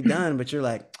already done, but you're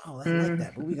like, oh, I like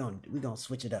that, but we gonna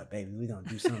switch it up, baby. We gonna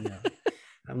do something else.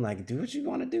 I'm like, do what you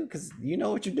want to do, because you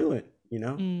know what you're doing. You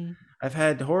know, I've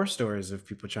had horror stories of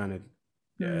people trying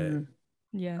to,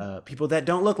 people that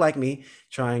don't look like me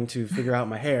trying to figure out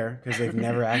my hair because they've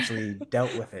never actually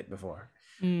dealt with it before.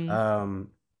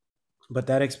 But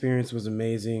that experience was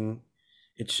amazing.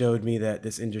 It showed me that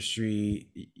this industry,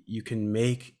 you can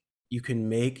make.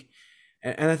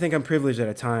 And I think I'm privileged at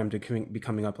a time to be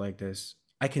coming up like this.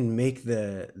 I can make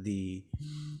the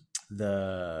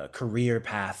career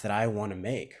path that I want to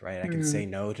make, right? I can say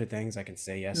no to things. I can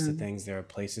say yes to things. There are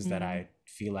places that I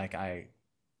feel like I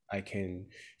can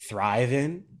thrive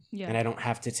in, and I don't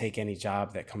have to take any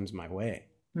job that comes my way.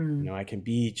 You know, I can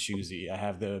be choosy. I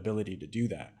have the ability to do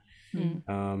that.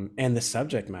 And the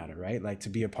subject matter, right? Like to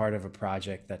be a part of a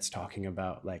project that's talking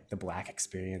about like the Black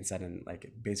experience at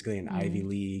basically an Ivy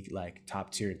League, like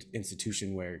top tier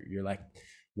institution where you're like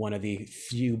one of the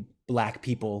few Black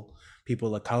people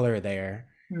of color there,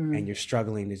 and you're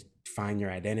struggling to find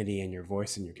your identity and your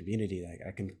voice in your community. Like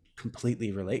I can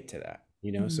completely relate to that,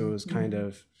 you know? So it was kind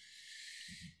of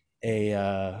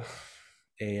a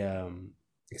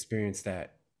experience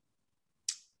that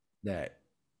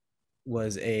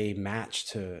was a match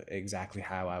to exactly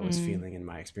how I was feeling in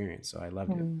my experience. So I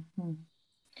loved it.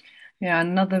 Yeah,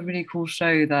 another really cool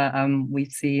show that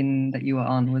we've seen that you were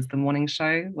on was the morning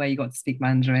show where you got to speak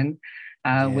Mandarin,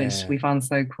 which Yeah. we found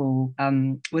so cool.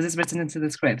 Was this written into the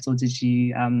script or did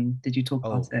you talk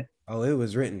about it? Oh, it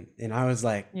was written. And I was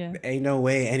like, Yeah. ain't no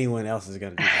way anyone else is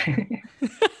gonna do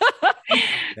that.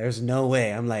 There's no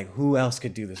way. I'm like, who else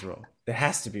could do this role? It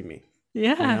has to be me.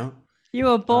 Yeah. You know? You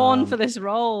were born for this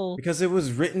role. Because it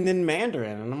was written in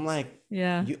Mandarin. And I'm like,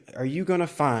 Yeah. Are you gonna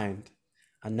find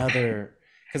another,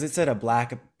 because it said a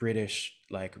Black British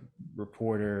like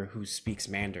reporter who speaks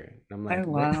Mandarin. And I'm like,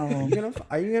 Oh, wow.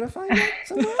 Are you gonna find that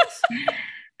somewhere else?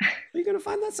 Are you gonna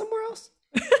find that somewhere else?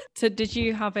 So did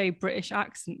you have a British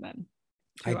accent then?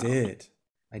 I throughout?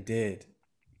 I did.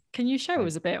 Can you show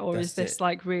us a bit, or is That's this it.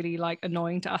 like really like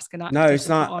annoying to ask an actor? No, it's to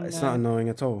put not. on, It's not annoying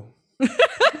at all.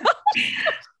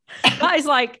 That is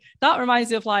like, that reminds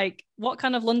me of like, what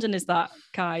kind of London is that,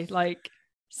 Kai? Like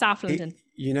South London.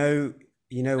 You know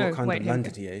what Oh, kind wait, of here we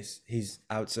London go. he is. He's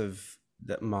out of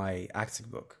my acting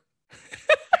book.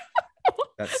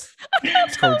 That's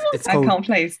it's I called can't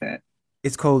place it.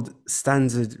 it's called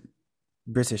standard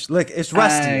British. Look, it's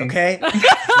rusty, Oh. okay?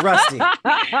 It's rusty.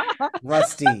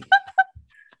 Rusty.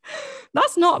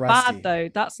 That's not Rusty. bad though.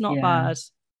 That's not Yeah. bad.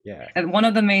 Yeah. And one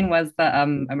of the main words that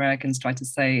Americans try to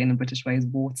say in a British way is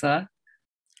water.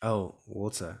 Oh,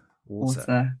 water.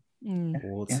 Water. Mm.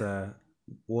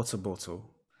 Water bottle.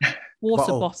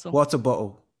 Water bottle. Water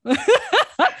bottle.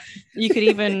 You could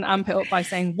even amp it up by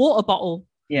saying water bottle.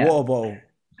 Yeah. Water bottle.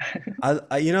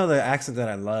 I you know the accent that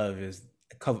I love is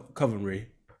Coventry.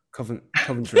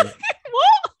 Coventry.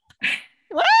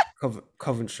 What?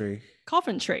 Coventry.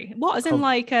 Coventry. What? As in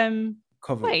like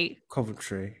wait,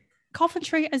 Coventry.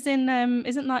 Coventry as in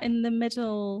isn't that in the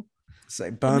middle? It's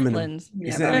like the Birmingham. Midlands? Yeah,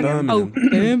 Isn't it Birmingham. Oh,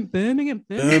 Birmingham? Birmingham.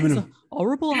 It's a Birmingham.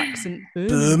 horrible accent.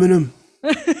 Birmingham.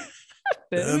 Birmingham.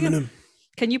 Birmingham.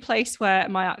 Can you place where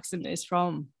my accent is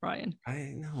from, Brian?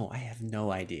 I have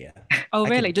no idea. Oh, I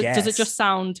really? could Does it guess. just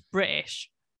sound British?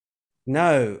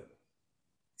 No.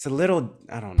 It's a little,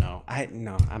 I don't know. I'm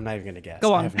not even gonna guess.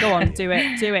 Go I on, have go no on, idea. do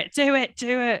it, do it, do it,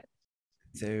 do it.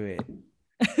 Do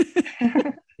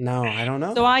it. No, I don't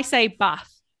know. So I say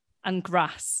bath and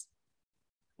grass,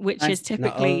 which Nice. is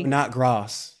typically not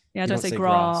grass. yeah, I You don't say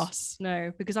grass.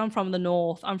 No, because I'm from the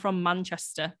north. I'm from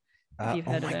Manchester. If you've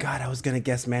Oh heard of my it. God, I was gonna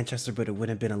guess Manchester, but it would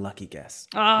have been a lucky guess.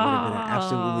 It would have been an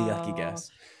absolutely lucky guess.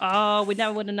 Oh, we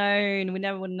never would have known. We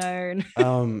never would have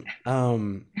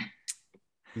known.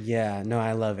 Yeah, no,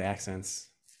 I love accents.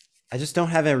 I just don't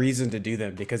have a reason to do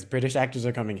them because British actors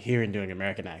are coming here and doing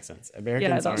American accents.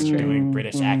 Americans that's aren't true. doing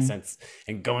British Mm. accents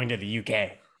and going to the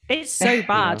UK. It's so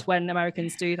bad know? when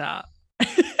Americans do that.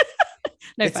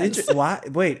 No It's offense. why?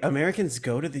 Wait, Americans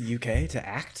go to the UK to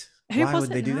act? Who Why was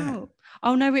would it they do that? now?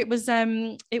 Oh no, it was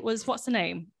what's the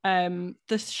name?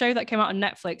 The show that came out on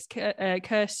Netflix,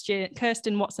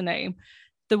 Kirsten, what's her name?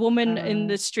 The woman in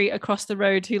the street across the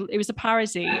road who it was a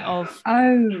parody of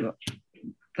Oh,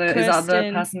 is that the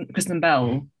Kirsten- person, Kristen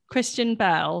Bell? Christian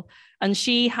Bell, and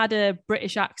she had a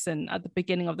British accent at the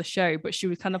beginning of the show, but she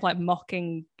was kind of like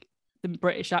mocking the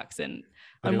British accent.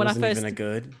 But And it when I wasn't first even a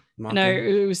good mocking? no,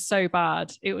 it was so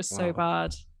bad. It was so Wow.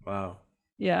 bad. Wow.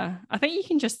 Yeah, I think you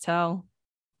can just tell.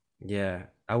 Yeah,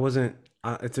 I wasn't.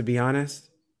 To be honest,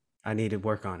 I need to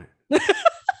work on it.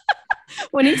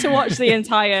 We need to watch the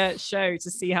entire show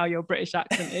to see how your British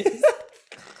accent is.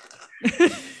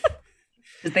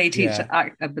 Did they teach Yeah.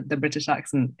 the British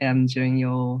accent during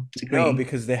your degree? No,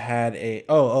 because they had a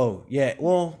yeah.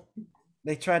 Well,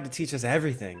 they tried to teach us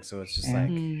everything, so it's just Yeah. like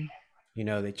Mm.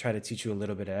 they try to teach you a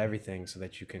little bit of everything so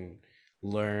that you can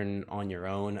learn on your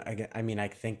own. I mean, I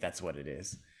think that's what it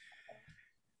is,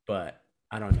 but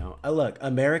I don't know. Look,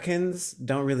 Americans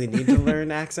don't really need to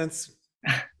learn accents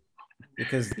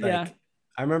because, like, Yeah.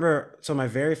 I remember. So my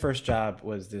very first job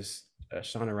was this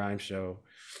Shonda Rhimes show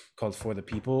called For the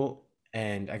People,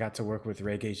 and I got to work with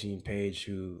Reggae Jean Page,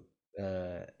 who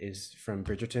is from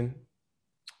Bridgerton,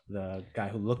 the guy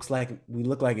who we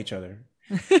look like each other,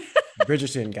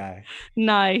 Bridgerton guy.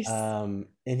 Nice. And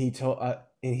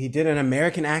he did an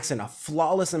American accent, a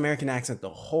flawless American accent the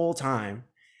whole time.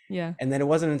 Yeah. And then it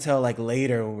wasn't until like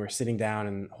later when we're sitting down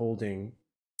and holding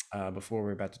before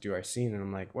we're about to do our scene, and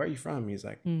I'm like, "Where are you from?" He's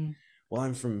like, Mm. "Well,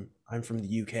 I'm from the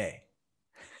UK."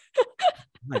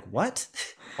 I'm like, "What?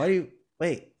 Why do you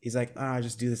wait?" He's like, "Oh, I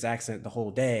just do this accent the whole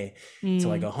day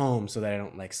till I Mm. go home so that I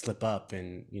don't like slip up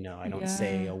and I don't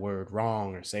say Yeah. a word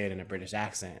wrong or say it in a British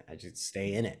accent. I just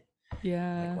stay in it."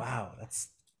 Yeah. Like, wow, that's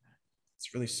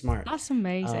It's really smart. That's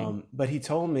amazing. But he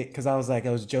told me, because I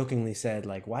was jokingly said,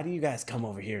 like, why do you guys come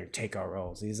over here and take our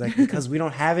roles? And he's like, because we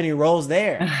don't have any roles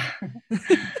there.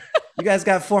 You guys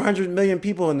got 400 million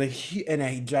people in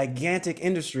a gigantic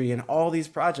industry and all these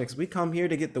projects. We come here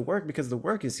to get the work because the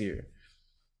work is here.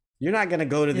 You're not gonna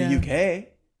go to the UK.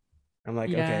 I'm like,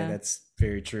 okay, that's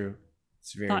very true.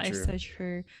 It's very true. That is so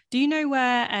true. Do you know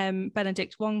where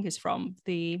Benedict Wong is from,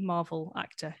 the Marvel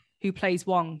actor who plays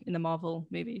Wong in the Marvel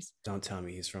movies? Don't tell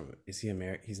me is he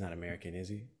American? He's not American, is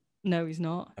he? No, he's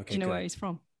not. Okay, do you know where he's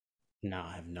from? No,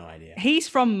 I have no idea. He's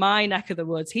from my neck of the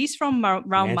woods. He's from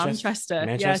around Manchester.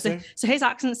 Yeah, so his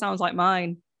accent sounds like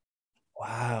mine.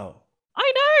 Wow.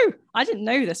 I know. I didn't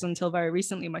know this until very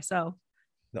recently myself.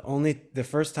 The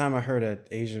first time I heard an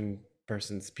Asian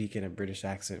person speak in a British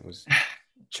accent was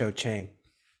Cho Chang.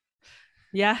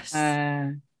 Yes.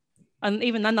 And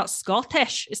even then, that's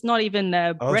Scottish. It's not even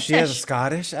British. Oh, she has a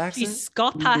Scottish accent? She's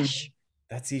Scottish.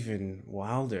 That's even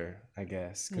wilder, I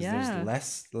guess, because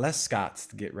there's less Scots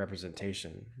to get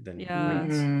representation than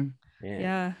Brits.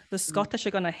 Yeah, the Scottish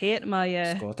are gonna hate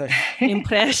my Scottish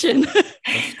impression.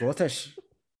 Scottish.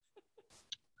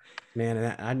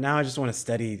 Man, and now I just want to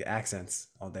study accents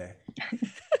all day.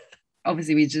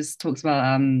 Obviously, we just talked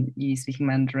about you speaking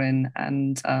Mandarin,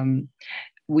 and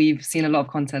we've seen a lot of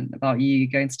content about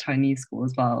you going to Chinese school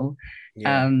as well.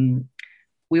 Yeah.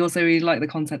 We also really like the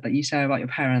content that you share about your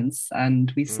parents,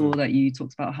 and we saw that you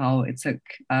talked about how it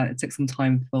took some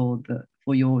time for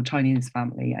your Chinese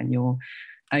family and your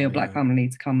Black family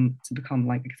to become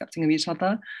like accepting of each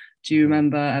other. Do you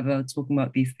remember ever talking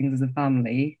about these things as a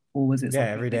family, or was it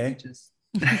every day?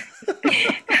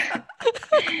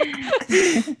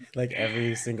 Like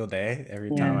every single day,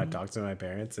 every time I talk to my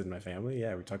parents and my family,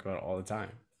 we talk about it all the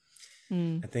time.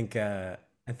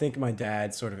 I think my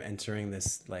dad sort of entering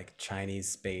this like Chinese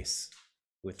space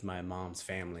with my mom's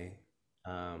family.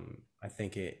 I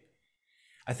think it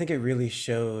really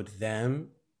showed them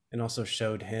and also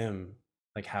showed him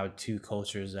like how two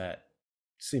cultures that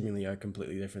seemingly are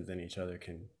completely different than each other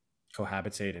can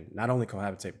cohabitate, and not only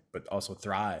cohabitate but also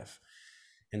thrive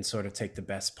and sort of take the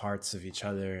best parts of each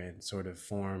other and sort of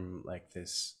form like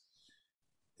this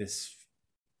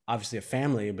obviously a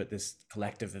family, but this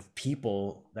collective of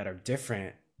people that are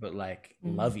different but like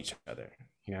love each other,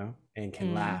 you know, and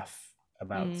can laugh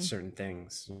about certain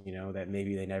things, you know, that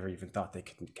maybe they never even thought they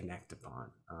could connect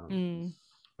upon.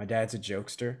 My dad's a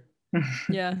jokester.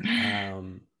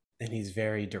 And he's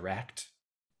very direct.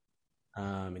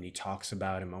 And he talks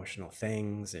about emotional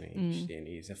things, and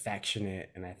he's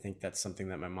affectionate, and I think that's something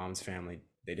that my mom's family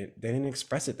they didn't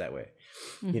express it that way.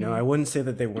 You know, I wouldn't say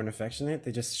that they weren't affectionate,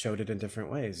 they just showed it in different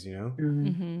ways, you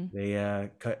know. They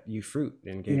cut you fruit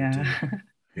and gave it to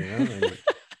you, you know, and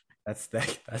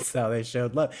that's how they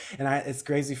showed love. And it's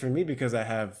crazy for me because I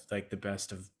have like the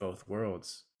best of both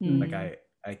worlds. Like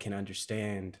I can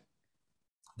understand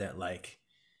that, like,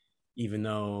 even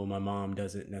though my mom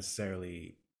doesn't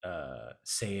necessarily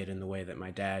say it in the way that my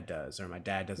dad does, or my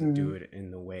dad doesn't do it in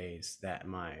the ways that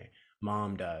my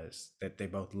mom does, that they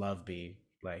both love me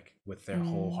like with their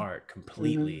whole heart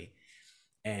completely.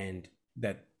 And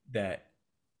that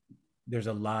there's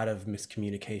a lot of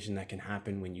miscommunication that can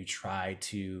happen when you try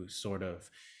to sort of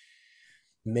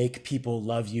make people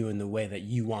love you in the way that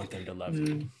you want them to love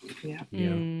you. You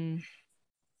know?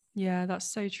 Yeah,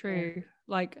 that's so true.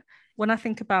 Like when I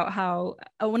think about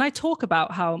when I talk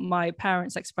about how my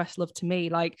parents express love to me,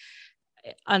 like,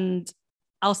 and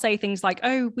I'll say things like,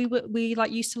 oh, we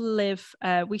like used to live,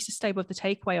 we used to stay with the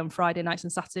takeaway on Friday nights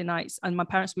and Saturday nights, and my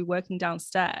parents would be working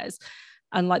downstairs,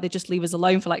 and like they just leave us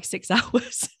alone for like 6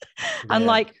 hours. And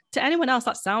like to anyone else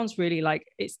that sounds really like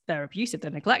they're abusive,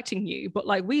 they're neglecting you, but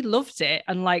like we loved it,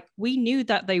 and like we knew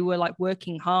that they were like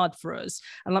working hard for us.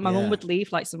 And like my mum would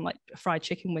leave like some like fried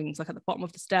chicken wings like at the bottom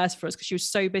of the stairs for us because she was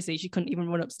so busy she couldn't even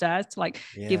run upstairs to like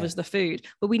give us the food.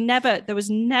 But there was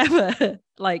never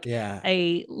like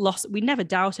a loss. We never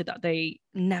doubted that they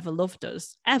never loved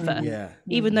us ever.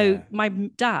 Even though my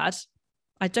dad,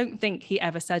 I don't think he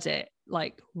ever said it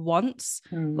like once,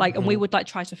 like, and we would like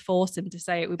try to force him to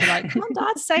say it. We'd be like, come on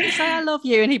dad, say I love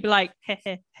you, and he'd be like, heh,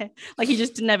 heh, heh. Like he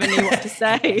just never knew what to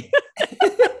say.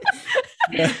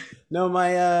 No,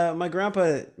 my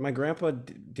grandpa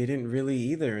didn't really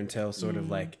either until sort of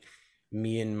like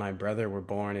me and my brother were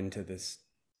born into this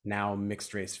now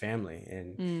mixed race family,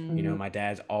 and you know, my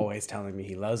dad's always telling me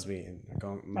he loves me, and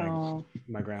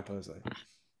my grandpa was like,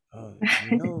 oh,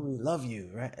 you know, we love you,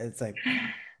 right? It's like,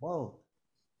 whoa,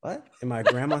 what? And my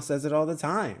grandma says it all the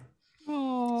time.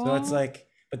 Aww. So it's like,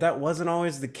 but that wasn't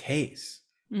always the case,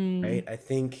 right? I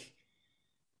think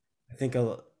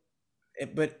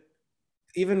but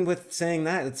even with saying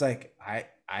that, it's like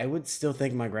I would still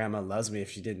think my grandma loves me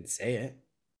if she didn't say it.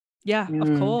 Yeah,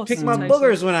 of course. Pick my totally.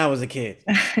 boogers when I was a kid.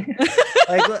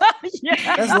 Like, look,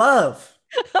 Yeah, that's love.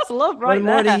 that's love right What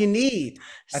more there. do you need?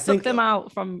 I Suck think them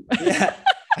out from. yeah,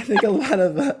 I think a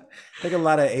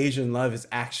lot of Asian love is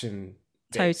action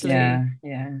based. Totally. Yeah,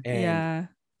 yeah. And Yeah.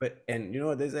 and you know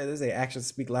what they say actions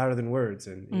speak louder than words,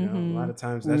 and you know a lot of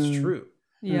times that's Mm. true.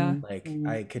 Yeah. Like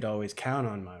I could always count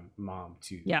on my mom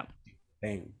to Yeah.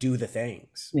 do the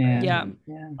things. Yeah. right? Yeah. And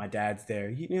Yeah. my dad's there.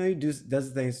 He does the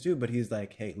things too, but he's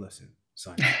like, hey, listen,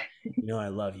 son, you know I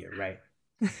love you, right?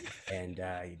 And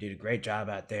you did a great job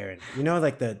out there, and you know,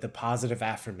 like the positive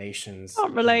affirmations.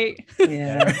 Can't relate.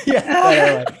 Yeah.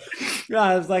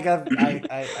 I was like,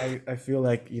 I feel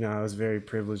like, you know, I was very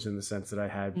privileged in the sense that I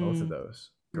had both of those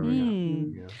growing up.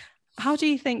 You know? How do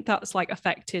you think that's like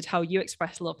affected how you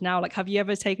express love now? Like, have you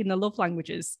ever taken the love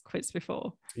languages quiz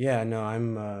before? Yeah, no,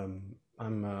 I'm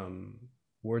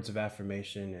words of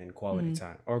affirmation and quality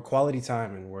time, or quality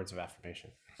time and words of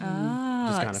affirmation. Ah,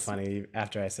 Just kind of funny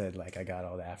after I said like I got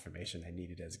all the affirmation I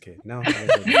needed as a kid. No,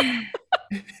 I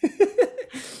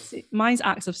mine's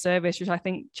acts of service, which I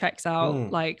think checks out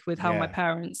like with how my Yeah.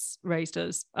 parents raised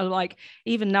us. Like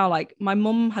even now, like my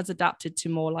mum has adapted to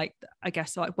more like, I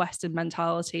guess, like Western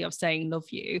mentality of saying love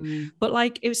you. But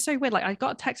like it was so weird. Like I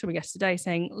got a text from her yesterday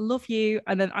saying love you,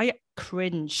 and then I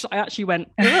cringed. I actually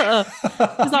went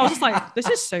because I was just like, this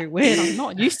is so weird. I'm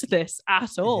not used to this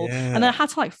at all. And then I had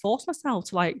to like force myself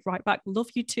to like write back love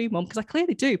you too, mum, because I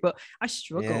clearly do, but I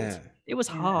struggled. Yeah. It was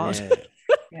hard.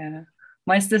 Yeah.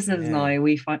 My sisters and I,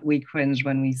 we cringe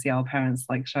when we see our parents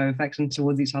like show affection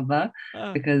towards each other,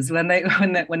 because when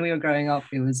we were growing up,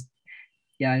 it was,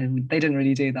 they didn't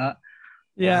really do that.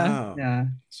 Wow. Yeah.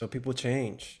 So people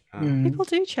change. People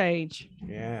do change.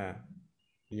 Yeah.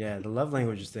 Yeah. The love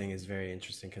languages thing is very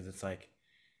interesting because it's like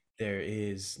there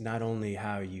is not only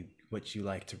what you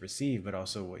like to receive, but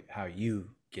also how you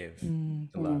give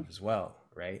the love as well,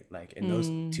 right? Like, and those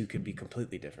two could be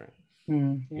completely different.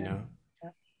 You know?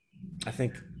 I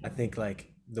think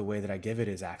like the way that I give it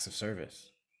is acts of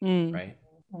service, right?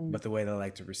 But the way that I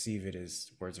like to receive it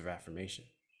is words of affirmation.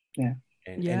 Yeah.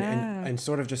 And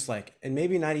sort of just like, and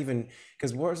maybe not even,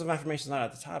 because words of affirmation is not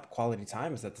at the top, quality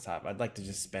time is at the top. I'd like to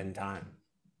just spend time,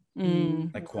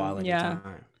 like quality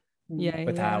time,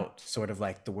 without sort of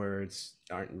like the words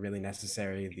aren't really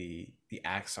necessary, the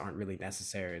acts aren't really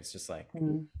necessary. It's just like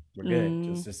we're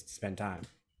good, just spend time.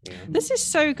 Yeah. This is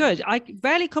so good. I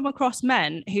rarely come across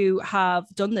men who have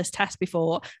done this test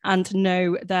before and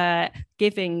know they're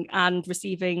giving and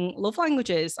receiving love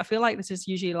languages. I feel like this is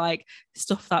usually like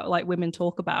stuff that like women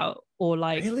talk about, or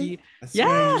like really? That's so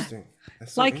interesting.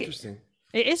 That's so interesting.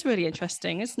 It is really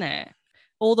interesting, isn't it?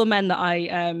 All the men that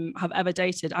I have ever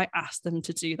dated, I asked them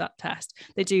to do that test.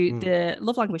 They do the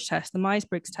love language test, the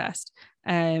Myers-Briggs test,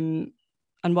 and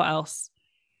what else?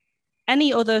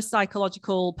 Any other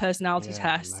psychological personality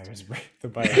test. The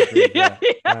Myers-Briggs,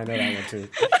 I know that one too.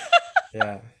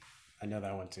 Yeah, I know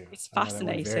that one too. It's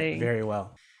fascinating. Very, very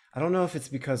well. I don't know if it's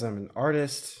because I'm an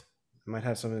artist. It might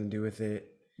have something to do with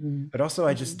it. But also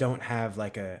I just don't have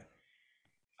like I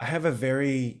have a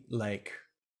very like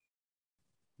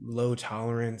low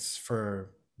tolerance for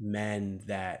men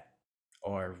that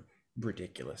are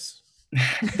ridiculous.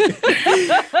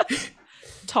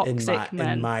 Toxic men.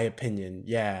 In my opinion,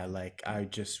 like I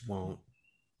just won't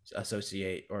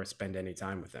associate or spend any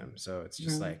time with them. So it's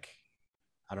just like,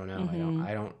 I don't know.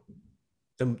 I don't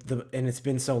and it's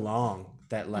been so long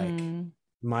that like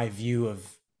my view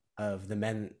of the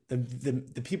men,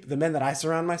 the men that I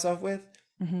surround myself with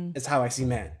is how I see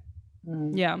men.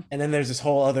 Yeah. And then there's this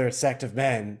whole other sect of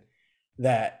men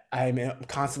that I'm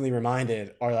constantly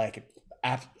reminded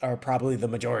are probably the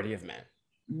majority of men.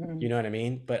 You know what I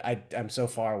mean? But I'm so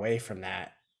far away from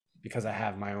that because I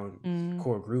have my own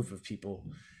core group of people,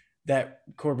 that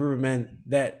core group of men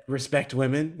that respect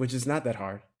women, which is not that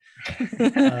hard.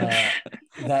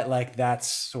 That like, that's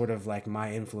sort of like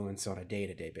my influence on a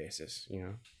day-to-day basis,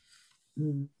 you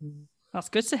know? That's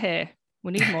good to hear.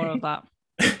 We need more of that.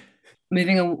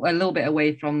 Moving a little bit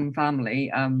away from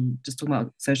family, just talking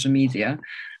about social media.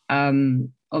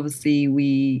 Obviously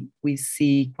we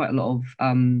see quite a lot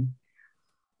of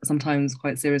sometimes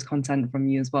quite serious content from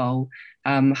you as well.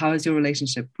 How is your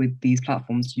relationship with these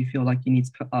platforms? Do you feel like you need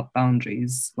to put up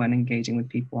boundaries when engaging with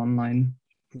people online?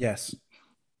 Yes.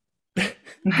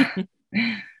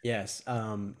 Yes.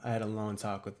 I had a long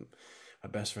talk with my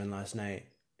best friend last night,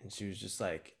 and she was just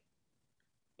like,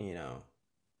 you know,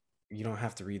 you don't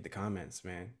have to read the comments,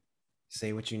 man.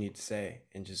 Say what you need to say,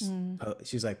 and just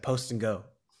she's like, post and go.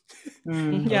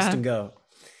 Mm. Post Yeah. and go.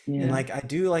 Yeah. And like I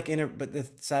do like but the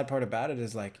sad part about it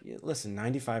is like, listen,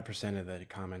 95% of the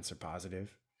comments are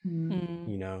positive, Mm.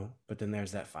 you know, but then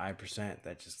there's that 5%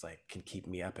 that just like can keep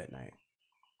me up at night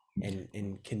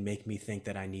and can make me think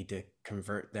that I need to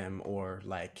convert them or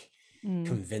like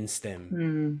convince them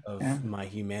Mm. of Yeah. my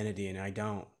humanity, and I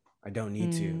don't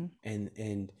need to,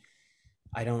 and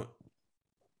I don't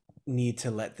need to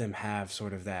let them have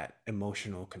sort of that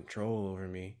emotional control over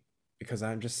me, because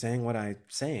I'm just saying what I'm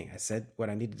saying. I said what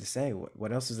I needed to say.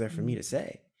 What else is there for me to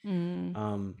say?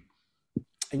 And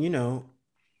you know,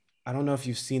 I don't know if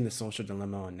you've seen The Social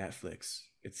Dilemma on Netflix.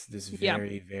 It's this Yeah.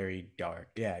 very, very dark.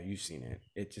 Yeah, you've seen it.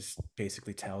 It just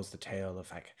basically tells the tale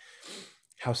of like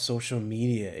how social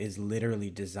media is literally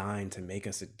designed to make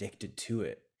us addicted to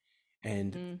it.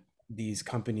 And these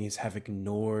companies have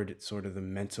ignored sort of the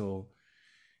mental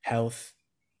health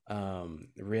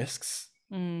risks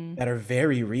that are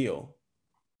very real,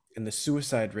 and the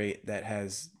suicide rate that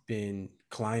has been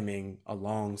climbing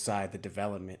alongside the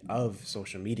development of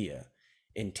social media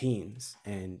in teens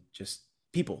and just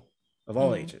people of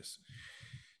all ages.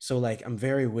 So like I'm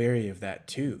very wary of that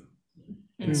too.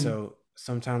 And so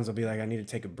sometimes I'll be like, I need to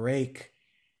take a break,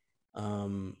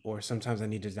 or sometimes I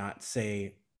need to not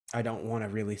say, I don't want to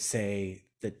really say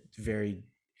the very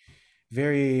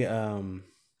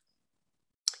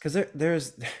because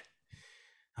there's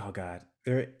oh god,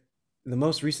 the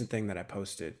most recent thing that I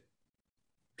posted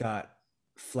got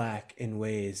flack in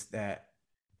ways that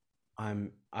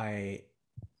I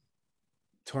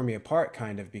tore me apart,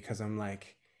 kind of, because I'm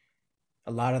like,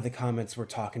 a lot of the comments were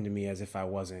talking to me as if I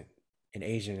wasn't an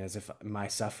Asian, as if my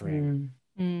suffering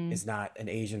is not an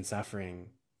Asian suffering,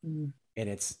 and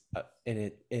it's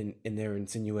and they're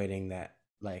insinuating that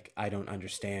like I don't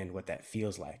understand what that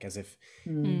feels like, as if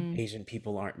Asian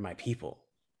people aren't my people,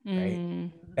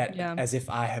 right? That as if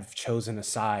I have chosen a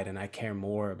side and I care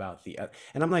more about the other.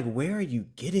 And I'm like, where are you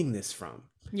getting this from?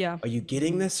 Yeah. Are you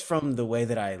getting this from the way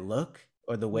that I look,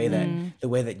 or the way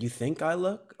that you think I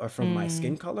look, or from my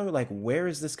skin color? Like, where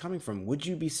is this coming from? Would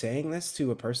you be saying this to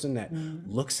a person that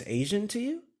looks Asian to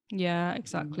you? Yeah,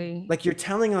 exactly. Like, you're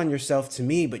telling on yourself to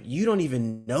me, but you don't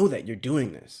even know that you're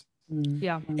doing this.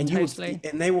 Yeah, And totally.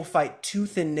 and they will fight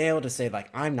tooth and nail to say like,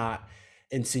 I'm not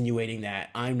insinuating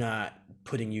that, I'm not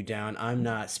putting you down, I'm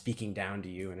not speaking down to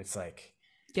you. And it's like,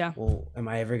 yeah, well, am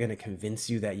I ever going to convince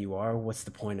you that you are? What's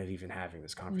the point of even having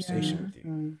this conversation with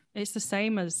you? It's the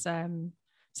same as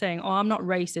saying, oh, I'm not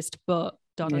racist, but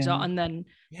da da da. And then,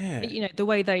 you know, the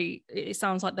way it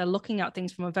sounds like they're looking at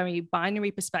things from a very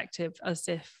binary perspective, as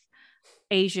if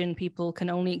Asian people can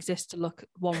only exist to look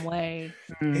one way.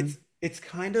 It's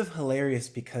kind of hilarious,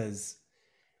 because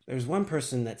there's one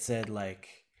person that said like,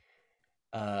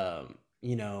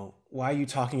 you know, why are you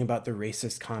talking about the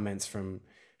racist comments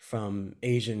from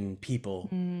Asian people?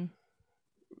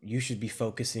 You should be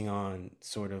focusing on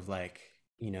sort of like,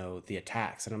 you know, the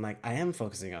attacks. And I'm like, I am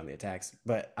focusing on the attacks,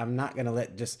 but I'm not gonna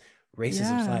let just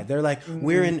racism slide. They're like,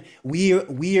 we are in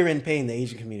pain. The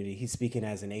Asian community, he's speaking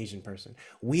as an Asian person,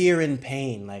 we are in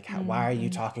pain. Like, why are you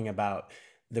talking about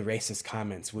the racist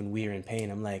comments when we are in pain?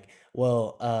 I'm like,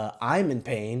 well, I'm in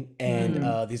pain, and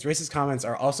these racist comments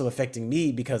are also affecting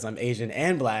me because I'm Asian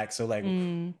and Black. So like,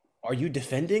 are you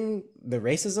defending the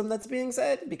racism that's being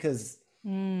said? Because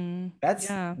that's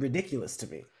ridiculous to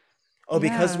me. Oh,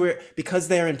 because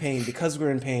they're in pain, because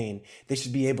we're in pain, they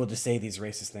should be able to say these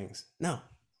racist things. No.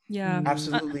 Yeah,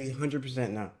 absolutely, 100%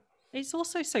 no. It's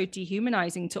also so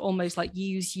dehumanizing to almost like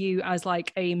use you as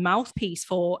like a mouthpiece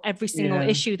for every single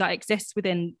issue that exists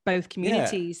within both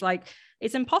communities. Like,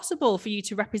 it's impossible for you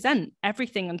to represent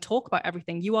everything and talk about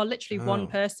everything. You are literally one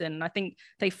person. I think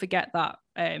they forget that.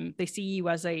 They see you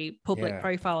as a public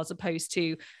profile as opposed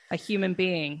to a human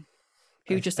being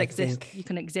who just exists. You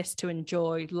can exist to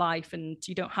enjoy life, and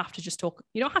you don't have to just talk.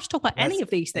 You don't have to talk about any of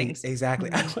these things. Exactly.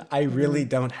 I really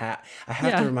don't have. I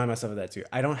have to remind myself of that too.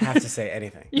 I don't have to say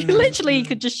anything. You literally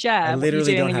could just share. I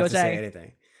literally don't have to say day.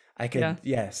 anything. I could,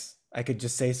 I could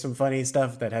just say some funny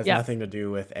stuff that has nothing to do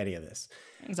with any of this.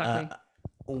 Exactly.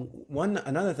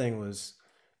 Another thing was,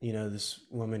 you know, this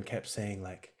woman kept saying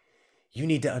like, you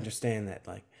need to understand that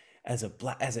like, as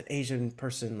an Asian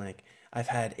person, like, I've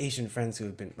had Asian friends who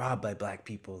have been robbed by Black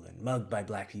people and mugged by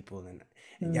Black people and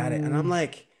yada. And I'm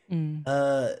like,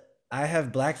 I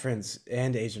have Black friends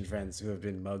and Asian friends who have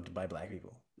been mugged by Black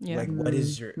people. Yeah. Like,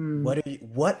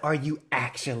 what are you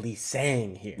actually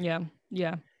saying here? Yeah.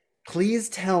 Yeah. Please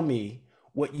tell me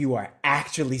what you are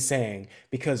actually saying,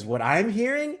 because what I'm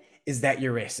hearing is that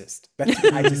you're racist.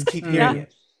 I just keep hearing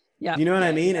it. Yeah. You know what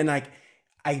I mean? And like,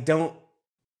 I don't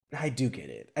I do get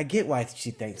it. I get why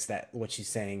she thinks that what she's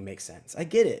saying makes sense. I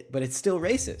get it, but it's still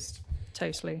racist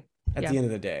Totally. at Yeah. the end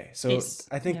of the day. So It's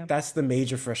I think yeah. that's the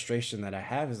major frustration that I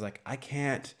have is like, I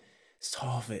can't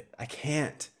solve it. I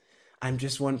can't. I'm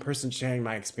just one person sharing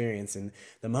my experience. And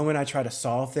the moment I try to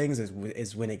solve things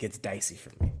is when it gets dicey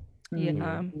for me.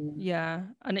 Yeah, yeah,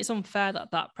 and it's unfair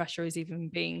that that pressure is even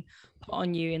being put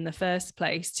on you in the first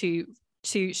place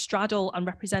to straddle and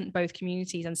represent both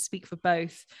communities and speak for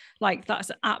both. Like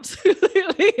that's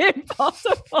absolutely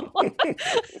impossible.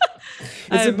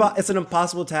 It's an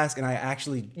impossible task,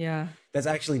 and Yeah. that's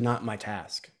actually not my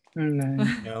task. No.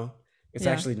 You know, it's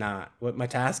Yeah. actually not. What my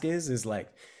task is like,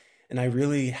 and I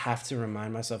really have to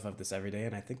remind myself of this every day.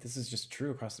 And I think this is just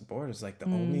true across the board. Is like the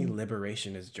only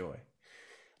liberation is joy.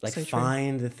 Like So true.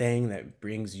 find the thing that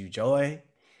brings you joy,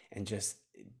 and just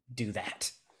do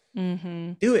that.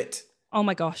 Do it. Oh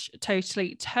my gosh,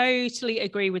 totally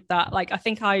agree with that. Like I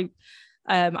think I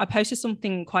posted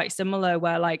something quite similar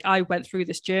where like I went through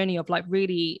this journey of like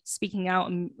really speaking out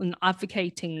and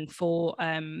advocating for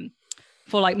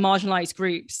like marginalized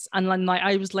groups, and then like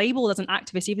I was labeled as an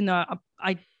activist even though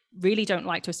I really don't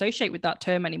like to associate with that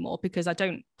term anymore because I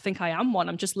don't think I am one.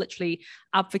 I'm just literally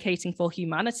advocating for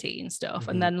humanity and stuff.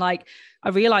 And then like I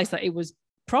realized that it was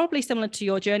probably similar to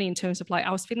your journey in terms of like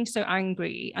I was feeling so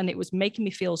angry and it was making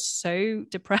me feel so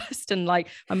depressed and like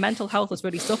my mental health was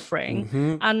really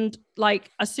suffering. And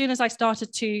like as soon as I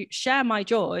started to share my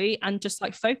joy and just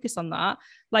like focus on that,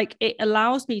 like it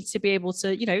allows me to be able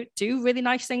to, you know, do really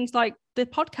nice things like the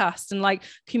podcast and like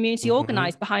community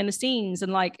organized behind the scenes.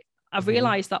 And like I've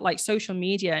realized that like social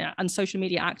media and social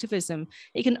media activism,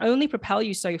 it can only propel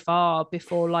you so far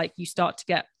before like you start to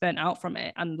get burnt out from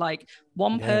it. And like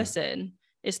one person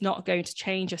is not going to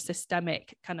change a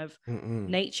systemic kind of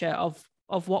nature of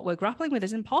what we're grappling with.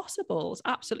 Is impossible. It's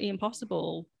absolutely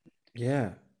impossible.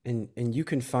 Yeah. And you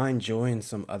can find joy in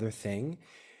some other thing,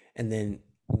 and then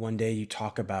one day you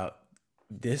talk about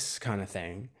this kind of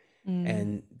thing,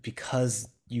 and because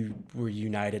you were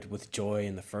united with joy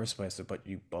in the first place of what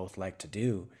you both like to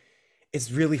do,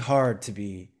 it's really hard to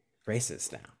be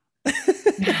racist now.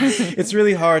 It's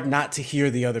really hard not to hear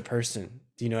the other person.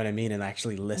 Do you know what I mean? And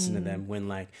actually listen to them when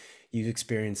like you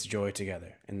experienced joy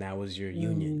together and that was your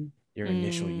union, your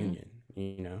initial union,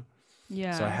 you know?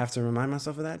 Yeah. So I have to remind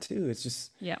myself of that too. It's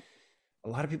just, a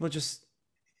lot of people just,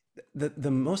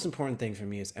 the most important thing for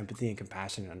me is empathy and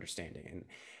compassion and understanding.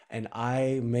 And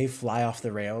I may fly off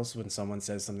the rails when someone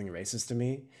says something racist to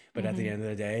me, but at the end of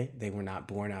the day, they were not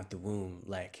born out the womb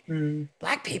like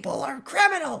Black people are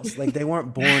criminals. Like they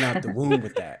weren't born out the womb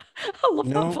with that. I love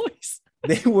that voice.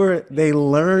 They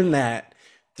learned that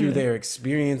through their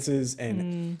experiences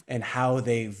and how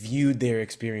they viewed their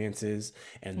experiences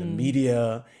and the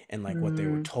media and like what they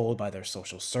were told by their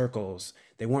social circles.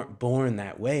 They weren't born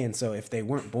that way. And so if they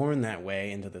weren't born that way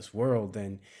into this world,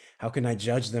 then how can I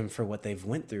judge them for what they've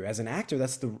went through? As an actor,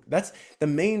 that's the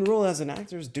main rule as an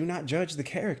actor is do not judge the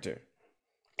character.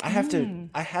 I have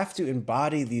to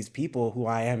embody these people who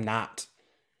I am not,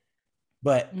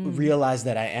 but realize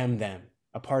that I am them.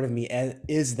 A part of me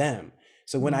is them.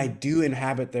 So when I do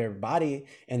inhabit their body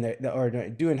and or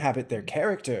do inhabit their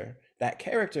character, that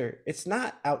character, it's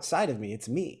not outside of me, it's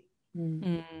me.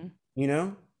 You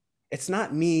know, it's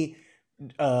not me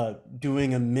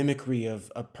doing a mimicry of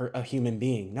a human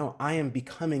being. No, I am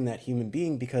becoming that human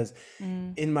being because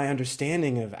in my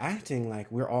understanding of acting, like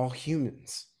we're all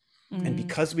humans. And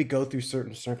because we go through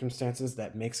certain circumstances,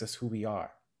 that makes us who we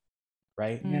are,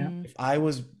 right? If I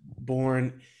was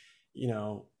born, you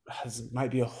know, this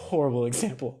might be a horrible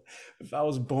example. If I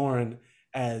was born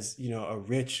as, you know, a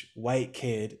rich white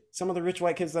kid, some of the rich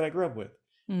white kids that I grew up with,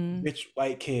 rich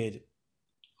white kid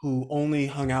who only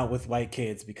hung out with white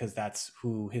kids because that's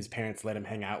who his parents let him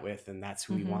hang out with, and that's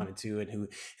who he wanted to, and who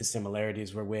his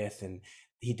similarities were with, and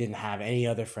he didn't have any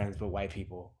other friends but white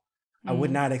people. I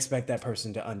would not expect that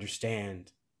person to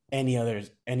understand any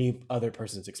other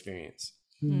person's experience.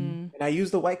 And I use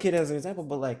the white kid as an example,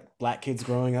 but like Black kids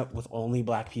growing up with only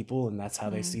Black people and that's how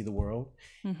they see the world.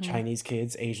 Chinese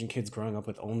kids, Asian kids growing up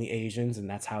with only Asians and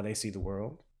that's how they see the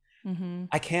world.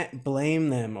 I can't blame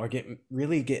them or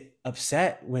get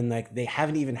upset when like they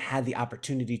haven't even had the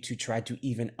opportunity to try to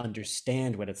even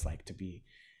understand what it's like to be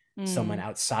someone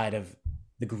outside of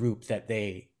the group that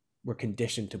they were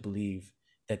conditioned to believe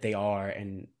that they are,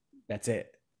 and that's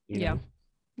it. You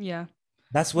know?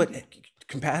 That's what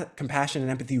compassion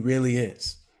and empathy really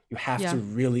is. You have to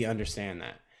really understand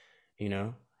that, you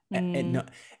know?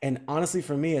 And honestly,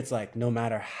 for me, it's like, no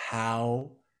matter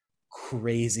how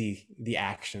crazy the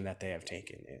action that they have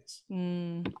taken is,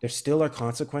 there still are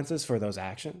consequences for those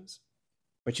actions.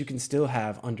 but you can still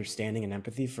have understanding and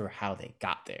empathy for how they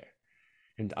got there.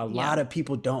 And a Yeah. lot of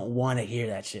people don't want to hear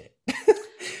that shit.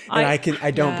 I-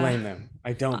 I don't yeah. blame them.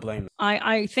 I don't blame them.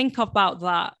 I think about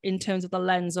that in terms of the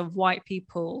lens of white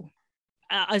people,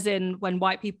 as in when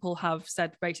white people have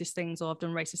said racist things or have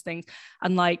done racist things.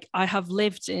 And like, I have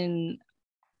lived in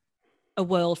a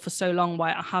world for so long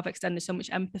where I have extended so much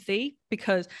empathy,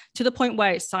 because to the point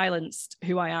where it's silenced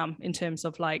who I am in terms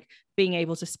of like being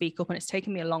able to speak up. And it's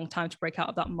taken me a long time to break out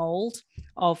of that mold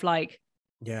of like,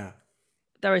 Yeah.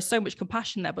 there is so much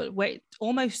compassion there, but wait,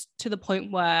 almost to the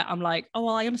point where I'm like, oh,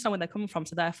 well, I understand where they're coming from,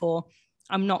 so therefore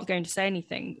I'm not going to say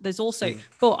anything. There's also,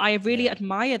 but I really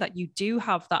admire that you do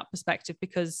have that perspective,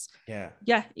 because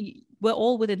we're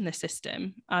all within the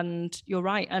system, and you're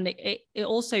right. And it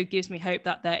also gives me hope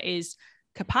that there is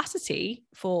capacity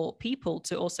for people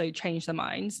to also change their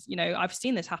minds. You know, I've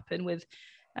seen this happen with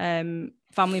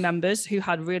family members who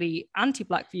had really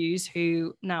anti-Black views,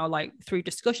 who now, like, through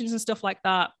discussions and stuff like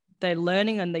that, they're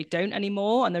learning and they don't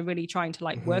anymore, and they're really trying to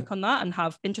like work on that and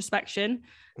have introspection.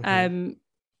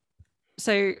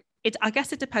 So I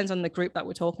guess it depends on the group that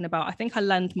we're talking about. I think I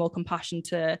lend more compassion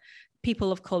to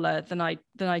people of color than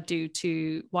I do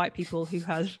to white people who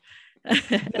have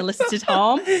elicited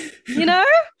harm. You know,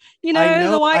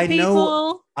 the white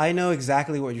people. I know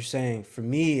exactly what you're saying. For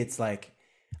me, it's like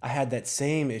I had that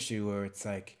same issue where it's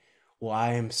like, well,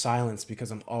 I am silenced because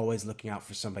I'm always looking out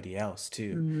for somebody else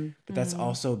too. But that's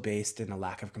also based in a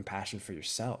lack of compassion for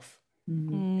yourself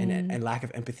and lack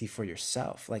of empathy for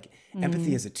yourself. Like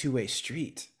empathy is a two-way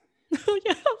street. Oh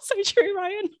yeah, that's so true,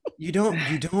 Ryan. You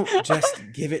don't just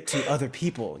give it to other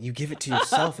people. You give it to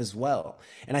yourself as well.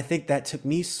 And I think that took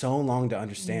me so long to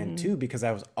understand too, because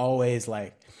I was always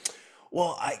like,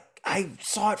 well, I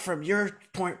saw it from your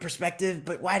perspective,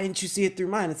 but why didn't you see it through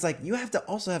mine? It's like, you have to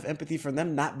also have empathy for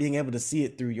them not being able to see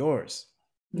it through yours.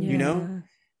 You know,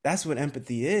 that's what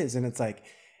empathy is. And it's like,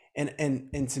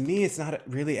 and to me, it's not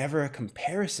really ever a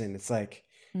comparison. It's like,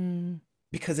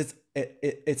 because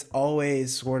it's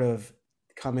always sort of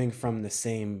coming from the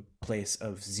same place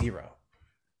of zero,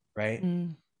 right?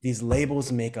 These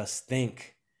labels make us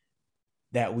think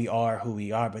that we are who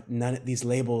we are, but none of these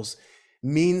labels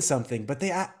mean something, but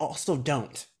they also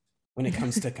don't when it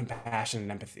comes to compassion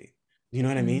and empathy. You know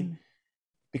what I mean?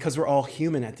 Because we're all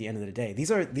human at the end of the day. These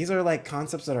are like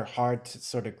concepts that are hard to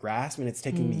sort of grasp, and it's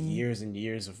taken me years and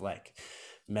years of like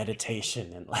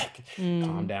meditation and like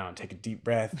calm down, take a deep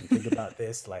breath and think about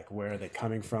this, like where are they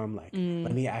coming from, like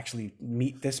let me actually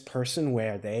meet this person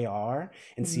where they are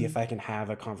and see if I can have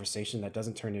a conversation that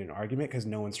doesn't turn into an argument, because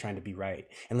no one's trying to be right,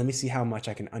 and let me see how much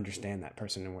I can understand that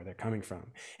person and where they're coming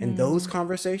from. And those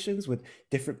conversations with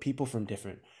different people from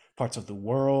different parts of the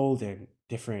world and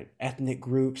different ethnic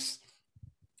groups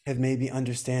have made me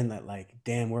understand that, like,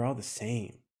 damn, we're all the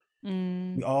same.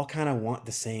 We all kind of want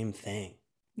the same thing,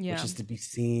 which is to be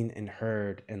seen and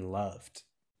heard and loved,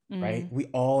 right? We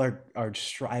all are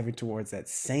striving towards that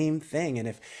same thing. And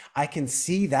if I can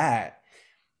see that,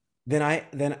 then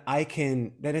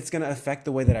it's going to affect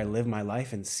the way that I live my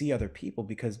life and see other people,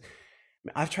 because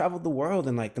I've traveled the world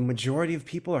and like the majority of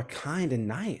people are kind and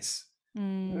nice.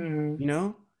 You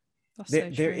know,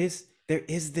 there is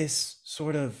this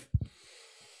sort of,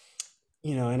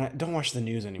 you know, and I don't watch the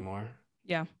news anymore.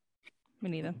 Yeah. Me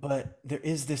neither. But there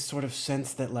is this sort of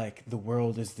sense that like the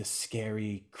world is this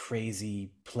scary,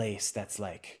 crazy place that's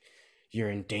like you're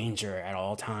in danger at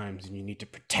all times and you need to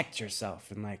protect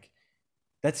yourself. And like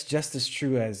that's just as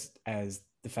true as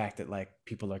the fact that like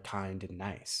people are kind and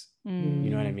nice. You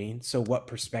know what I mean? So what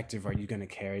perspective are you going to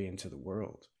carry into the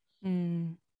world?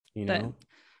 You know?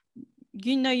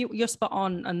 You're spot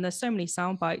on, and there's so many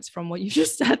sound bites from what you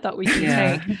just said that we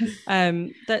can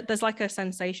take. There's like a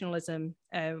sensationalism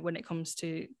when it comes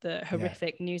to the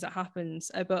horrific news that happens,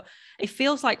 but it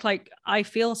feels like I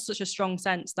feel such a strong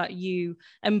sense that you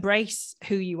embrace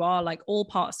who you are, like all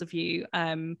parts of you,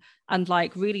 and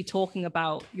like really talking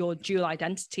about your dual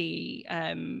identity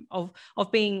of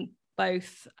being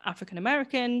both African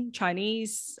American,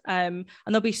 Chinese, and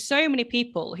there'll be so many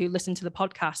people who listen to the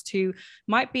podcast who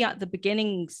might be at the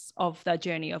beginnings of their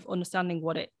journey of understanding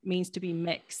what it means to be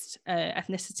mixed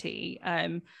ethnicity.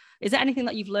 Is there anything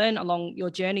that you've learned along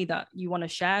your journey that you want to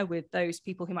share with those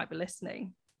people who might be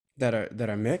listening? That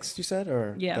are mixed, you said,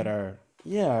 or that are?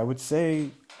 Yeah, I would say,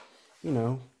 you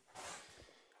know.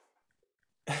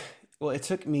 Well, it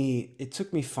took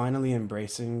me finally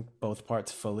embracing both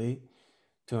parts fully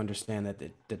to understand that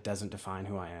that doesn't define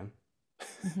who I am.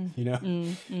 You know,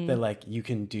 that like you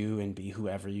can do and be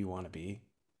whoever you want to be,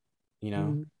 you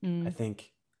know. I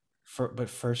think but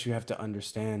first you have to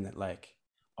understand that like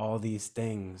all these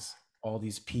things, all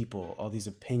these people, all these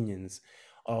opinions,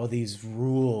 all these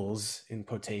rules in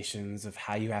quotations of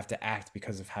how you have to act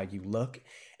because of how you look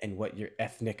and what your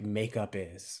ethnic makeup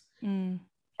is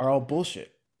are all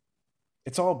bullshit.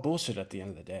 It's all bullshit at the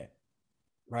end of the day,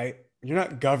 right? You're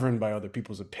not governed by other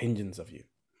people's opinions of you.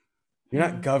 You're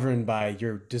not governed by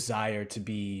your desire to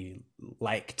be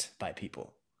liked by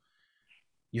people.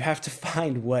 You have to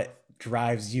find what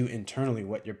drives you internally,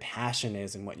 what your passion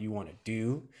is and what you want to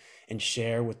do and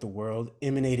share with the world,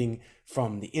 emanating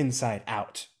from the inside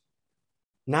out,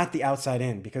 not the outside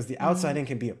in, because the outside in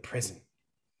can be a prison.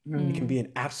 It can be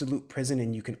an absolute prison.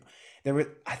 And you can,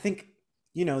 I think,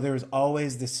 there was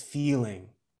always this feeling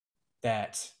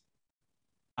that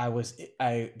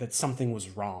that something was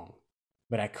wrong,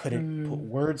 but I couldn't put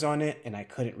words on it and I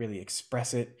couldn't really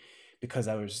express it because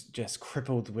I was just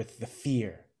crippled with the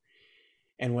fear.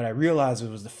 And what I realized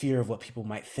was the fear of what people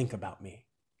might think about me.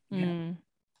 And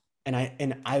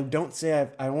I won't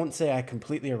say I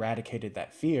completely eradicated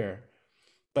that fear,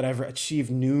 but I've achieved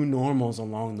new normals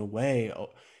along the way.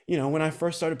 When I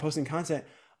first started posting content,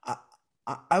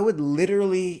 I would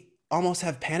literally almost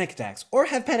have panic attacks.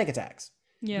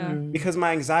 Because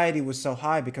my anxiety was so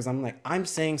high, because I'm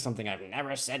saying something I've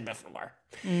never said before.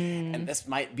 And this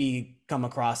might come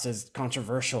across as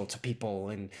controversial to people,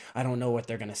 and I don't know what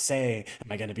they're going to say.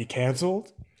 Am I going to be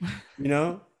canceled?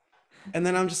 And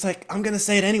then I'm just like, I'm going to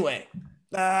say it anyway.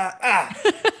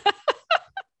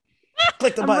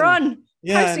 Click the button. Run.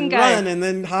 Yeah, and run, and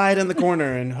then hide in the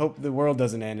corner and hope the world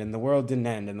doesn't end. And the world didn't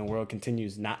end, and the world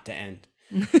continues not to end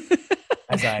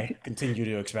as I continue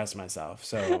to express myself.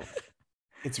 So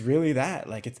it's really that.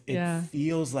 Like, it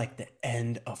feels like the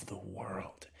end of the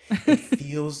world. It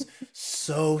feels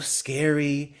so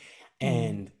scary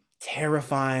and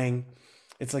terrifying.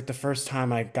 It's like the first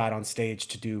time I got on stage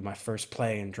to do my first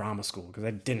play in drama school, because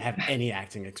I didn't have any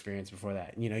acting experience before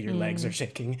that. Your legs are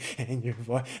shaking and you're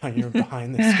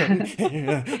behind the curtain.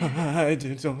 And I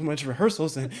did so much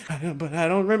rehearsals, but I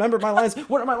don't remember my lines.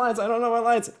 What are my lines? I don't know my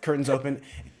lines. Curtains open.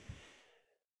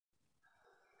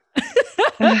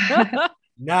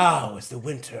 Now is the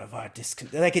winter of our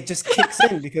discontent. Like, it just kicks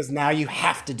in because now you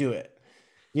have to do it.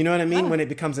 You know what I mean? When it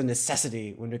becomes a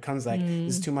necessity, when it becomes like,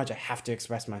 this is too much, I have to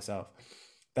express myself.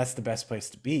 That's the best place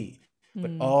to be.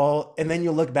 But and then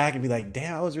you'll look back and be like,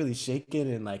 damn, I was really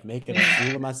shaking and like making a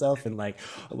fool of myself and like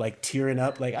tearing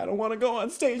up. Like, I don't want to go on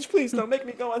stage. Please don't make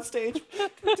me go on stage.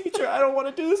 Teacher, I don't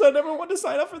want to do this. I never want to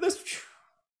sign up for this.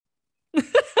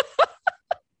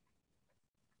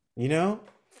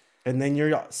 And then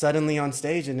you're suddenly on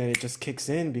stage and then it just kicks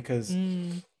in because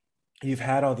you've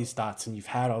had all these thoughts and you've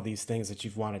had all these things that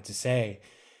you've wanted to say.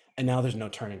 And now there's no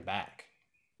turning back.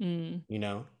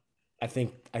 I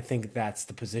think that's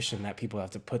the position that people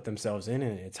have to put themselves in,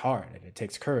 and it's hard, and it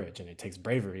takes courage, and it takes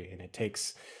bravery, and it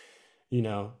takes,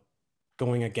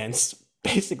 going against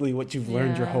basically what you've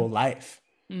learned your whole life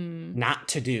not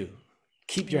to do.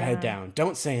 Keep your head down.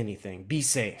 Don't say anything. Be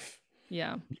safe.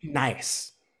 Yeah. Be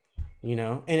nice.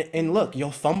 And look, you'll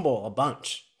fumble a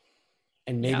bunch,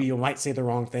 and maybe you might say the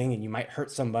wrong thing, and you might hurt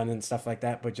someone and stuff like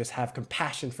that, but just have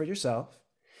compassion for yourself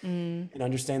and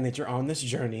understand that you're on this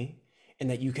journey. And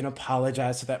that you can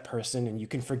apologize to that person and you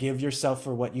can forgive yourself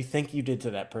for what you think you did to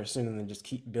that person, and then just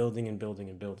keep building and building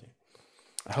and building.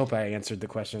 I hope I answered the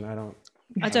question. I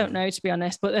don't know, to be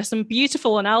honest, but there's some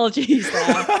beautiful analogies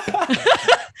there.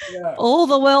 All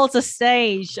the world's a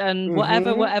stage and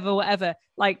whatever.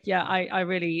 Like, I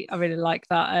really like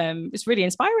that. It's really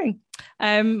inspiring.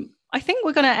 I think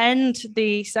we're going to end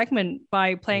the segment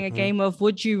by playing a game of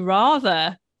Would You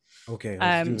Rather. Okay.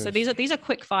 So these are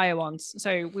quick fire ones.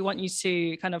 So we want you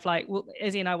to kind of like,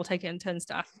 Izzy and I will take it in turns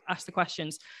to ask the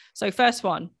questions. So first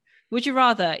one, would you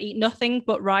rather eat nothing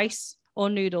but rice or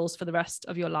noodles for the rest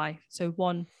of your life? So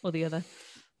one or the other.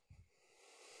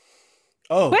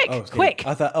 Quick.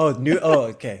 I thought,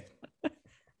 okay.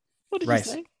 What did you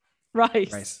say?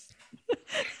 Rice.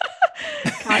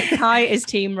 Kai is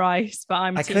team rice, but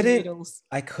I'm team noodles.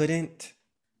 I couldn't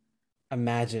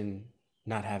imagine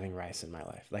not having rice in my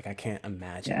life. Like, I can't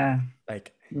imagine.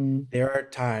 Like, there are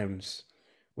times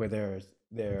where there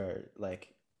are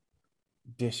like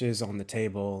dishes on the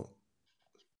table.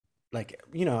 Like,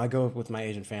 I go with my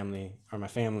Asian family or my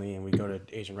family, and we go to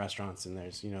Asian restaurants, and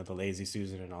there's, the Lazy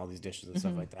Susan and all these dishes and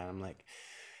stuff like that. I'm like,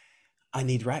 I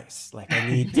need rice. Like, I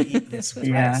need to eat this with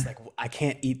rice. Like, I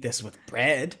can't eat this with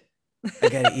bread. I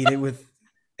gotta eat it with.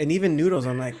 And even noodles,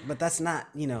 I'm like, but that's not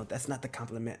the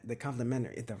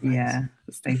complimentary. The rice. Yeah,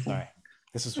 the staple. Sorry,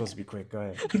 this is supposed to be quick.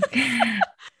 Go ahead.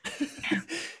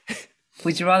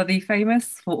 Would you rather be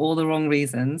famous for all the wrong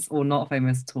reasons or not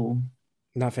famous at all?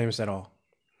 Not famous at all.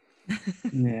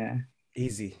 Yeah.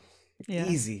 Easy. Yeah.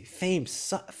 Easy. Fame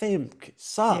sucks.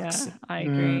 Yeah, I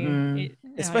agree. Mhm. I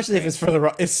Especially if agree. it's for the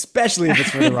wrong, especially if it's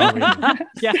for the wrong reason.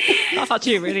 Yeah, that's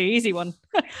actually a really easy one.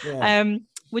 Yeah.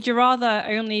 Would you rather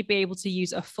only be able to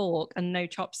use a fork and no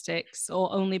chopsticks,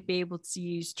 or only be able to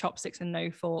use chopsticks and no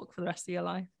fork for the rest of your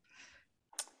life?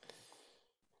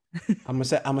 I'm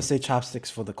gonna say chopsticks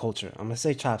for the culture. I'm gonna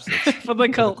say chopsticks For the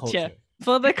culture.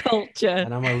 For the culture.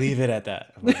 and I'm gonna leave it at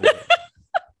that. I'm gonna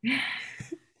leave it.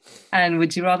 And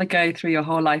would you rather go through your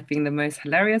whole life being the most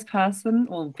hilarious person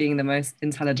or being the most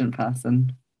intelligent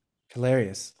person?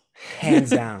 Hilarious,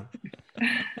 hands down,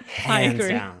 I hands agree.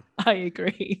 down. I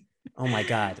agree. Oh my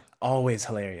god, always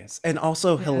hilarious, and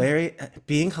also Yeah. hilarious.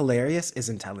 Being hilarious is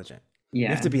intelligent. You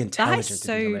have to be That intelligent is to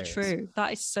be so hilarious. true.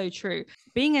 That is so true.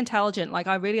 Being intelligent, like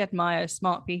I really admire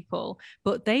smart people,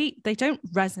 but they don't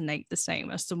resonate the same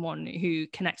as someone who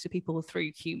connects with people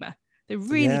through humor. They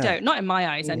really Yeah. don't. Not in my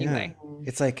eyes, Yeah. anyway.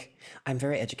 It's like, I'm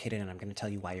very educated and I'm going to tell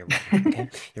you why you're wrong. Okay.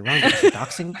 You're wrong because you're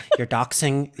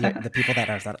doxing the people that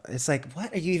are, it's like,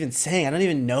 what are you even saying? I don't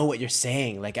even know what you're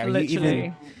saying. Like, are you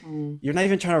Literally. even, you're not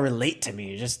even trying to relate to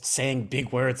me. You're just saying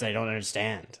big words I don't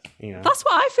understand, you know? That's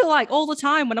what I feel like all the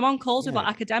time when I'm on calls with like Yeah.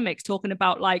 academics talking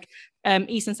about like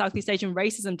East and Southeast Asian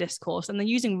racism discourse, and they're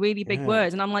using really big Yeah.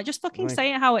 words, and I'm like, just fucking Like,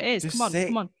 say it how it is. Just Come on, say-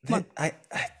 come on, come on.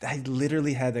 I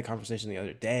literally had that conversation the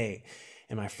other day,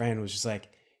 and my friend was just like,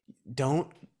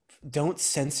 don't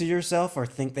censor yourself or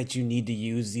think that you need to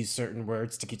use these certain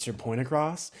words to get your point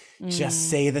across. Just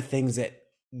say the things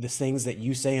that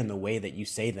you say in the way that you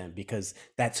say them, because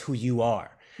that's who you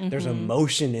are. There's Mhm.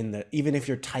 emotion in the, even if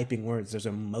you're typing words, there's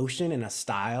emotion and a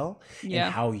style Yeah.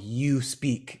 in how you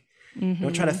speak.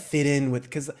 Don't try to Mhm. fit in with,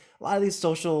 because a lot of these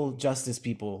social justice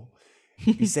people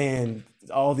be saying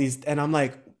all these, and I'm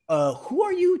like, who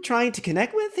are you trying to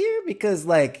connect with here? Because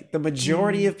like the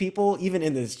majority of people, even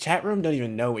in this chat room, don't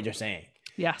even know what you're saying.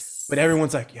 Yes. But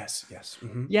everyone's like, yes, yes.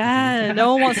 Mhm, Yeah,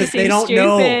 no one wants to because they seem don't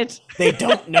know. stupid. They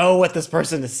don't know what this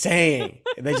person is saying.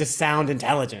 They just sound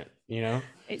intelligent, you know?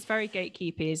 It's very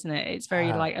gatekeepy, isn't it? It's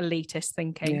very Ah. like elitist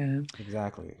thinking. Yeah.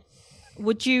 Exactly.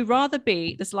 Would you rather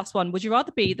be, this last one, would you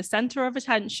rather be the center of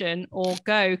attention or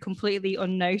go completely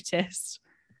unnoticed?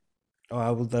 Oh,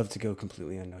 I would love to go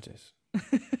completely unnoticed.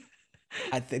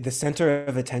 I think the center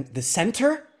of attention, the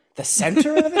center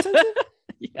of attention.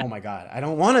 Yeah. Oh my God, I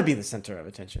don't want to be the center of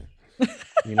attention.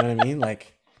 You know what I mean?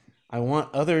 Like, I want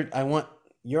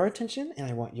your attention, and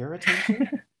I want your attention,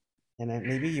 and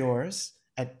maybe yours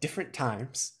at different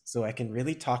times, so I can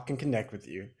really talk and connect with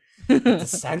you. But the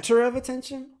center of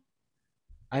attention.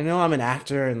 I know I'm an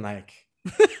actor, and like,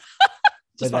 Just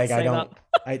but about like to I say don't.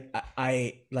 that.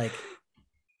 I like.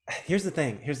 Here's the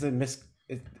thing. Here's the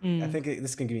I Mm. think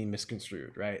this can be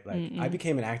misconstrued, right? Like, I Mm-mm.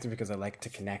 became an actor because I like to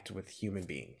connect with human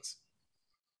beings.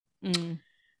 Mm.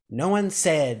 No one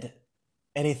said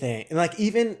anything. And like,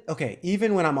 even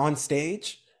when I'm on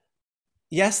stage,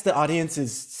 yes, the audience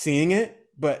is seeing it,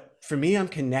 but for me, I'm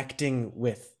connecting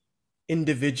with the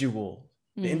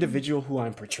Mm. individual who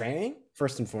I'm portraying,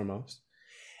 first and foremost,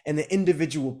 and the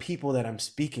individual people that I'm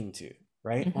speaking to,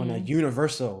 right? In a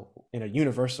universal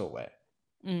way.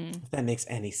 Mm. If that makes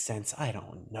any sense, I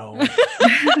don't know.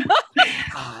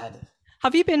 God.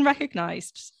 Have you been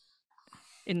recognized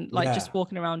in like Yeah. just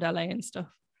walking around LA and stuff?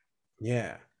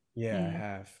 Yeah, I Mm.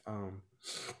 have.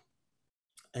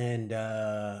 And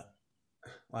I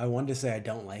wanted to say I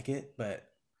don't like it, but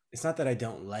it's not that I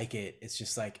don't like it. It's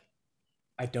just like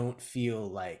I don't feel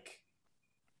like.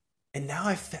 And now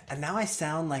I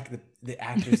sound like the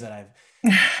actors that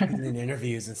I've been in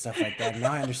interviews and stuff like that.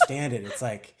 Now I understand it. It's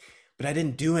like, but I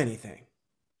didn't do anything.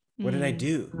 What did I Mm.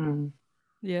 do? Mm.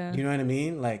 Yeah. You know what I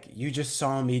mean? Like, you just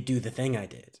saw me do the thing I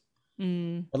did,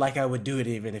 Mm. but like I would do it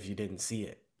even if you didn't see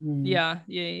it. Mm.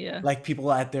 Yeah. Like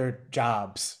people at their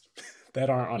jobs that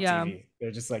aren't on Yeah. TV.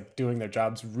 They're just like doing their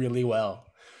jobs really well.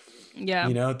 Yeah.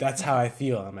 You know, that's how I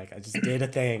feel. I'm like, I just did a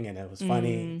thing and it was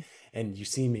funny. Mm. And you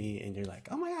see me and you're like,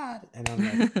 oh my God. And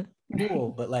I'm like,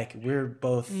 cool. But like, we're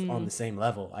both on Mm. the same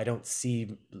level.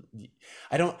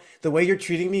 The way you're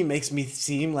treating me makes me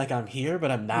seem like I'm here,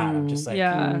 but I'm not. I'm just like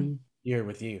Yeah. Mm. here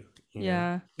with you. You know?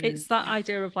 Yeah. It's that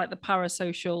idea of like the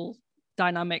parasocial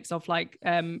dynamics of like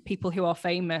people who are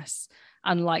famous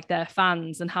and like their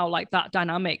fans, and how like that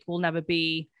dynamic will never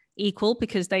be equal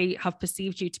because they have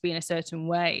perceived you to be in a certain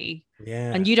way,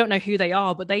 Yeah. and you don't know who they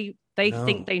are, but they No.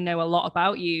 think they know a lot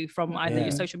about you from either Yeah.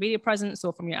 your social media presence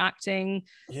or from your acting.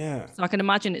 Yeah. So I can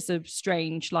imagine it's a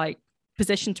strange like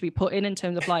position to be put in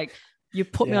terms of like, you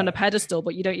put me on a Yeah. pedestal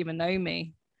but you don't even know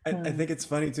me. I think it's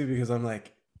funny too, because I'm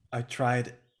like, I try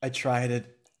to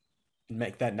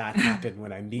make that not happen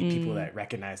when I meet people Mm. that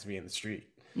recognize me in the street.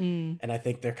 Mm. And I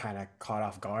think they're kind of caught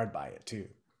off guard by it too.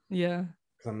 Yeah.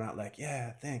 Because I'm not like,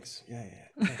 yeah, thanks. Yeah.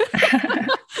 Thanks.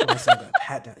 I said that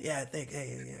pat down. Yeah, thanks.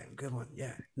 Yeah, good one.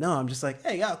 Yeah. No, I'm just like,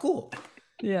 hey, yeah, cool.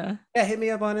 Yeah. Yeah, hit me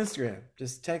up on Instagram.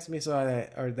 Just text me or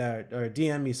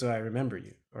DM me so I remember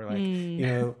you. Or like, you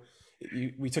know,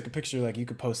 we took a picture, like you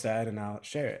could post that and I'll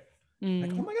share it.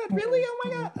 Like, oh my God, really? Oh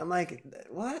my God. I'm like,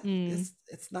 what? It's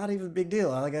not even a big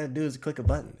deal. All I gotta do is click a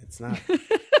button. It's not.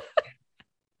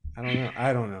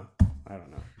 I don't know.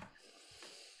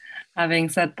 Having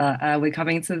said that, we're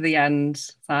coming to the end,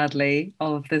 sadly,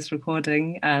 of this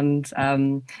recording. And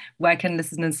where can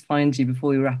listeners find you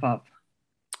before we wrap up?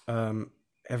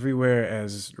 Everywhere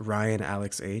as Ryan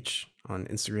Alex H on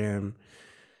Instagram,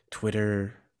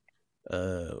 Twitter.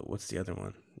 What's the other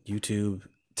one? YouTube,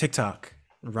 TikTok.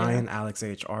 Ryan Alex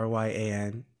H,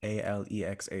 RyanAlexH.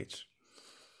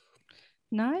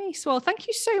 Nice. Well, thank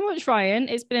you so much, Ryan.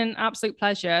 It's been an absolute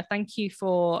pleasure. Thank you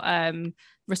for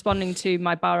responding to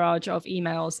my barrage of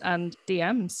emails and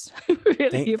DMs. Really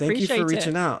appreciate it. Thank you for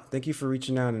reaching out. Thank you for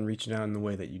reaching out in the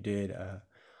way that you did.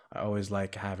 I always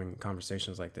like having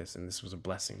conversations like this, and this was a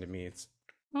blessing to me. It's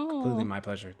completely my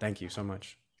pleasure. Thank you so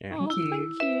much. Yeah. Thank you.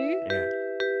 Thank you. Yeah.